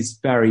comes to these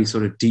very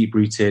sort of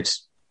deep-rooted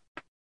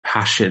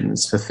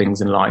passions for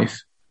things in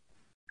life,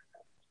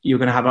 you're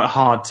going to have a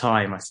hard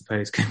time, I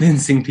suppose,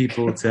 convincing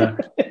people to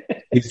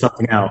do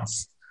something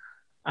else.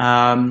 So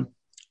I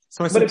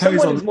suppose, but if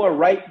someone is more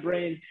right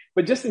brain,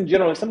 but just in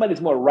general, if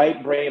somebody's more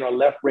right brain or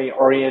left brain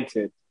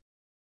oriented,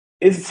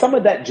 is some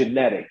of that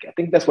genetic? I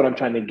think that's what I'm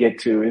trying to get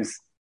to. Is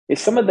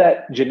some of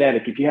that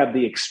genetic? If you have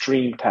the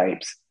extreme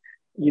types,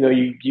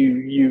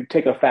 you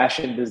take a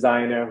fashion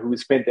designer who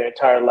spent their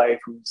entire life,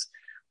 who's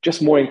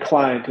just more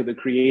inclined to the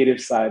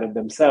creative side of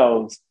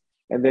themselves,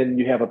 and then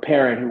you have a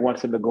parent who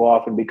wants them to go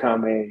off and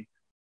become an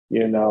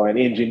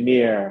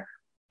engineer.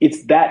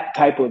 It's that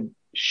type of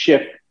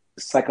shift,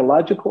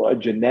 psychological or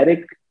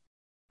genetic,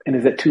 and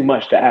is it too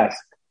much to ask?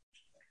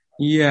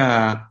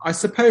 Yeah, I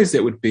suppose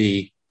it would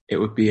be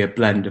a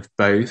blend of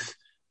both.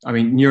 I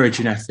mean,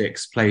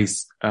 neurogenetics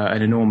plays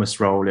an enormous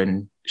role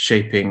in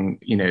shaping,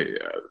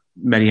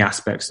 many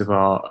aspects of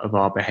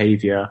our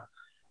behavior.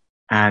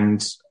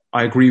 And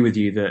I agree with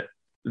you that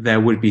there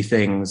would be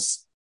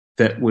things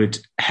that would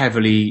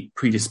heavily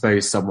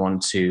predispose someone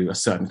to a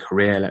certain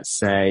career, let's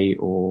say,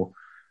 or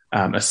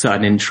a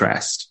certain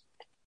interest.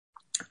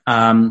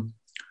 But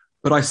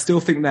I still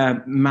think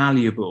they're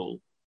malleable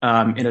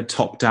in a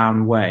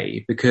top-down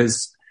way,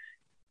 because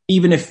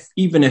even if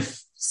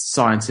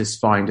scientists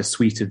find a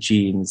suite of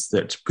genes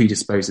that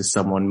predisposes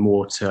someone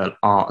more to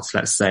art,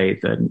 let's say,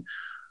 than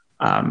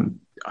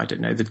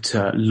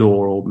to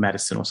law or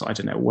medicine or I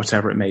don't know,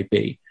 whatever it may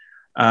be.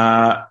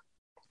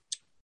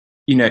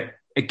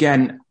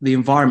 Again, the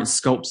environment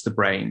sculpts the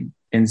brain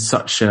in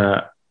such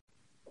a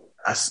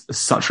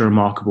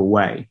remarkable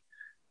way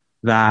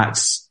that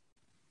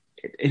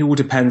it all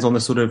depends on the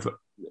sort of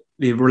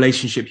the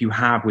relationship you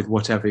have with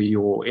whatever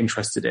you're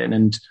interested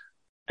in,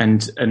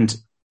 and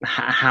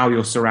how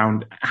your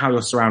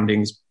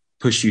surroundings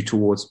push you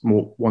towards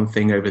more one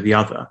thing over the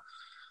other.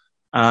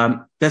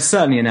 There's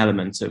certainly an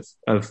element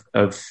of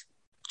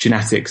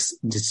genetics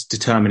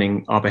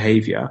determining our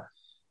behavior.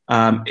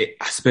 I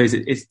suppose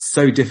it's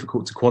so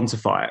difficult to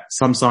quantify it.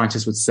 Some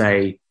scientists would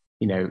say,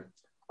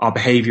 our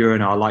behavior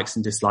and our likes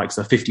and dislikes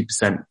are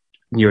 50%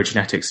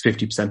 neurogenetics,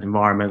 50%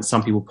 environment.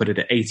 Some people put it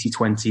at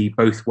 80-20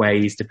 both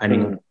ways,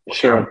 depending on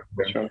Sure.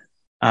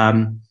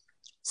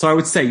 So I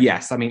would say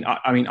yes. I mean,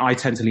 I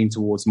tend to lean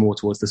more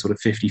towards the sort of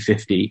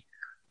 50-50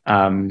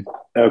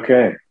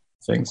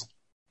 things.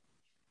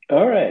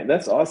 All right.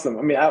 That's awesome.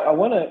 I mean, I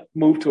want to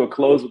move to a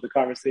close with the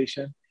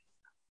conversation.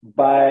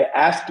 by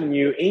asking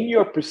you, in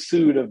your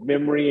pursuit of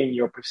memory and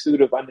your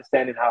pursuit of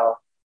understanding how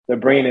the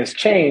brain has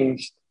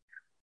changed,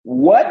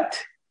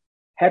 what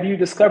have you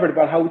discovered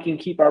about how we can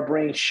keep our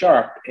brain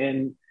sharp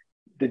and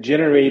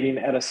degenerating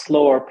at a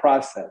slower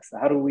process?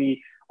 How do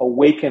we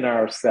awaken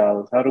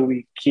ourselves? How do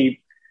we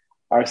keep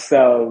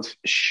ourselves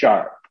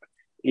sharp?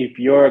 If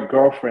your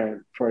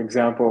girlfriend, for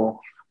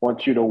example,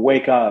 wants you to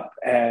wake up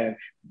and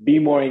be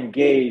more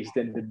engaged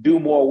and to do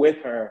more with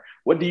her,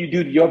 what do you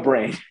do to your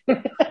brain?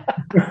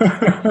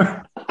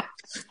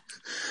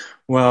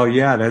 Well,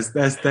 yeah, there's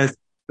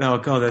oh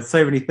God, there's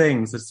so many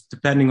things. It's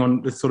depending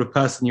on the sort of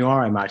person you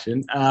are, I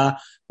imagine.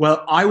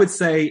 Well, I would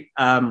say,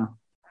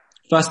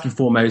 first and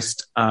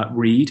foremost,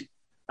 read.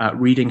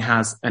 Reading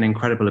has an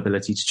incredible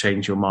ability to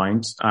change your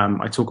mind.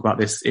 I talk about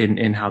this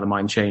in How the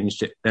Mind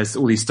Changed. There's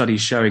all these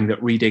studies showing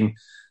that reading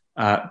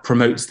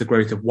promotes the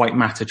growth of white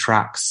matter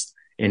tracts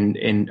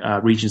in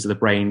regions of the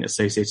brain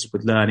associated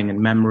with learning and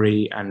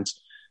memory, and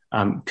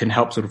can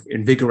help sort of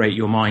invigorate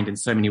your mind in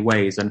so many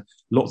ways. And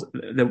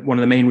one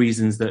of the main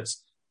reasons that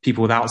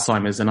people with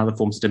Alzheimer's and other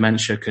forms of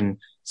dementia can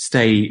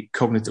stay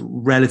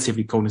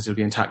relatively cognitively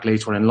intact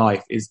later on in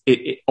life is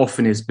it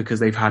often is because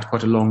they've had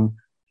quite a long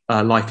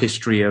life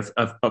history of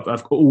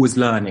always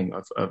learning,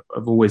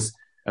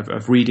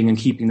 of reading and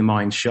keeping the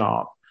mind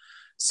sharp.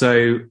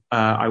 So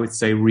I would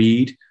say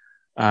read.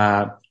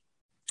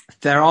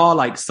 There are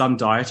like some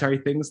dietary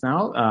things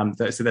now.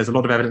 So there's a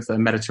lot of evidence that a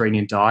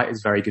Mediterranean diet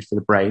is very good for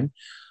the brain.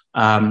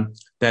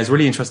 There's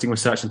really interesting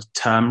research into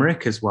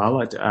turmeric as well,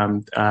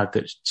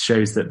 that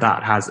shows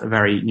that has a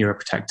very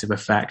neuroprotective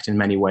effect in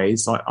many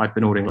ways. I've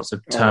been ordering lots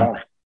of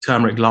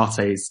turmeric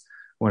lattes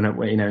when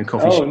in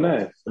coffee shops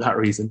nice. For that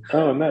reason.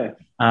 Oh, nice.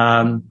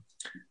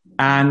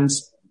 And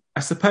I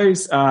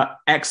suppose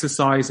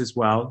exercise as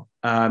well.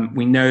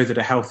 We know that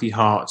a healthy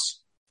heart,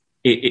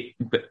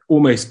 but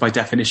almost by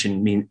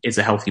definition, is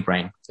a healthy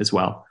brain as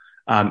well.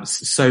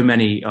 So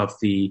many of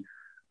the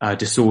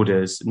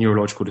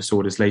neurological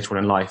disorders later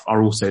on in life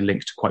are also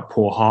linked to quite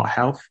poor heart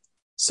health.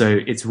 So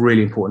it's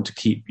really important to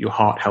keep your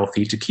heart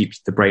healthy, to keep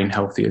the brain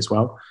healthy as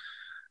well.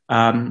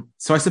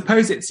 So I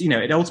suppose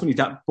it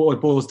ultimately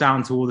boils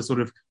down to all the sort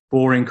of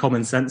boring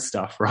common sense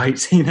stuff, right?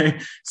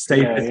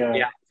 Stay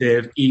physically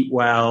active, eat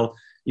well,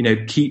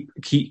 keep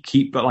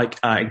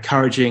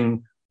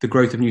encouraging the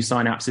growth of new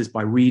synapses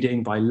by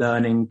reading, by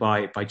learning,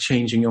 by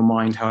changing your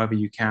mind however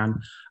you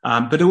can.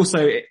 But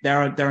also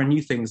there are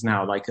new things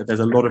now, like there's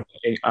a lot of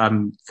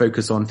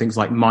focus on things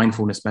like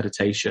mindfulness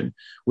meditation,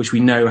 which we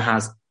know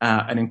has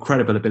an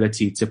incredible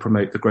ability to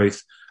promote the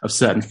growth of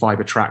certain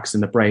fiber tracts in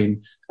the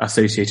brain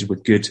associated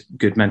with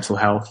good mental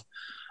health.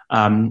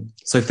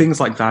 So things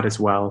like that as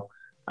well.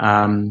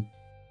 All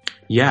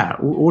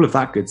of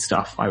that good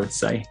stuff, I would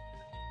say.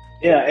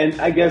 Yeah,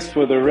 and I guess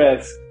for the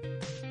rest,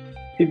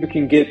 people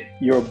can get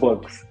your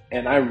books.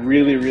 And I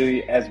really,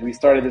 really, as we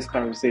started this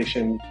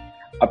conversation,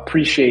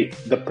 appreciate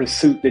the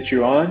pursuit that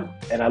you're on.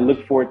 And I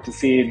look forward to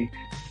seeing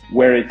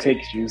where it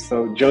takes you.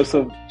 So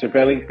Joseph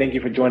Jebelli, thank you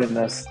for joining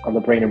us on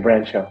the Brain and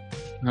Brand Show.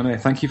 No,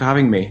 thank you for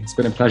having me. It's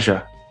been a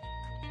pleasure.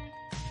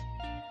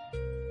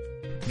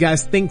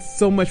 Guys, thanks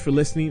so much for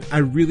listening. I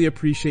really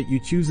appreciate you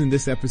choosing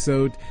this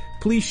episode.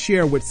 Please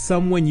share with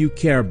someone you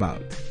care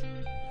about.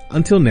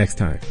 Until next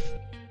time.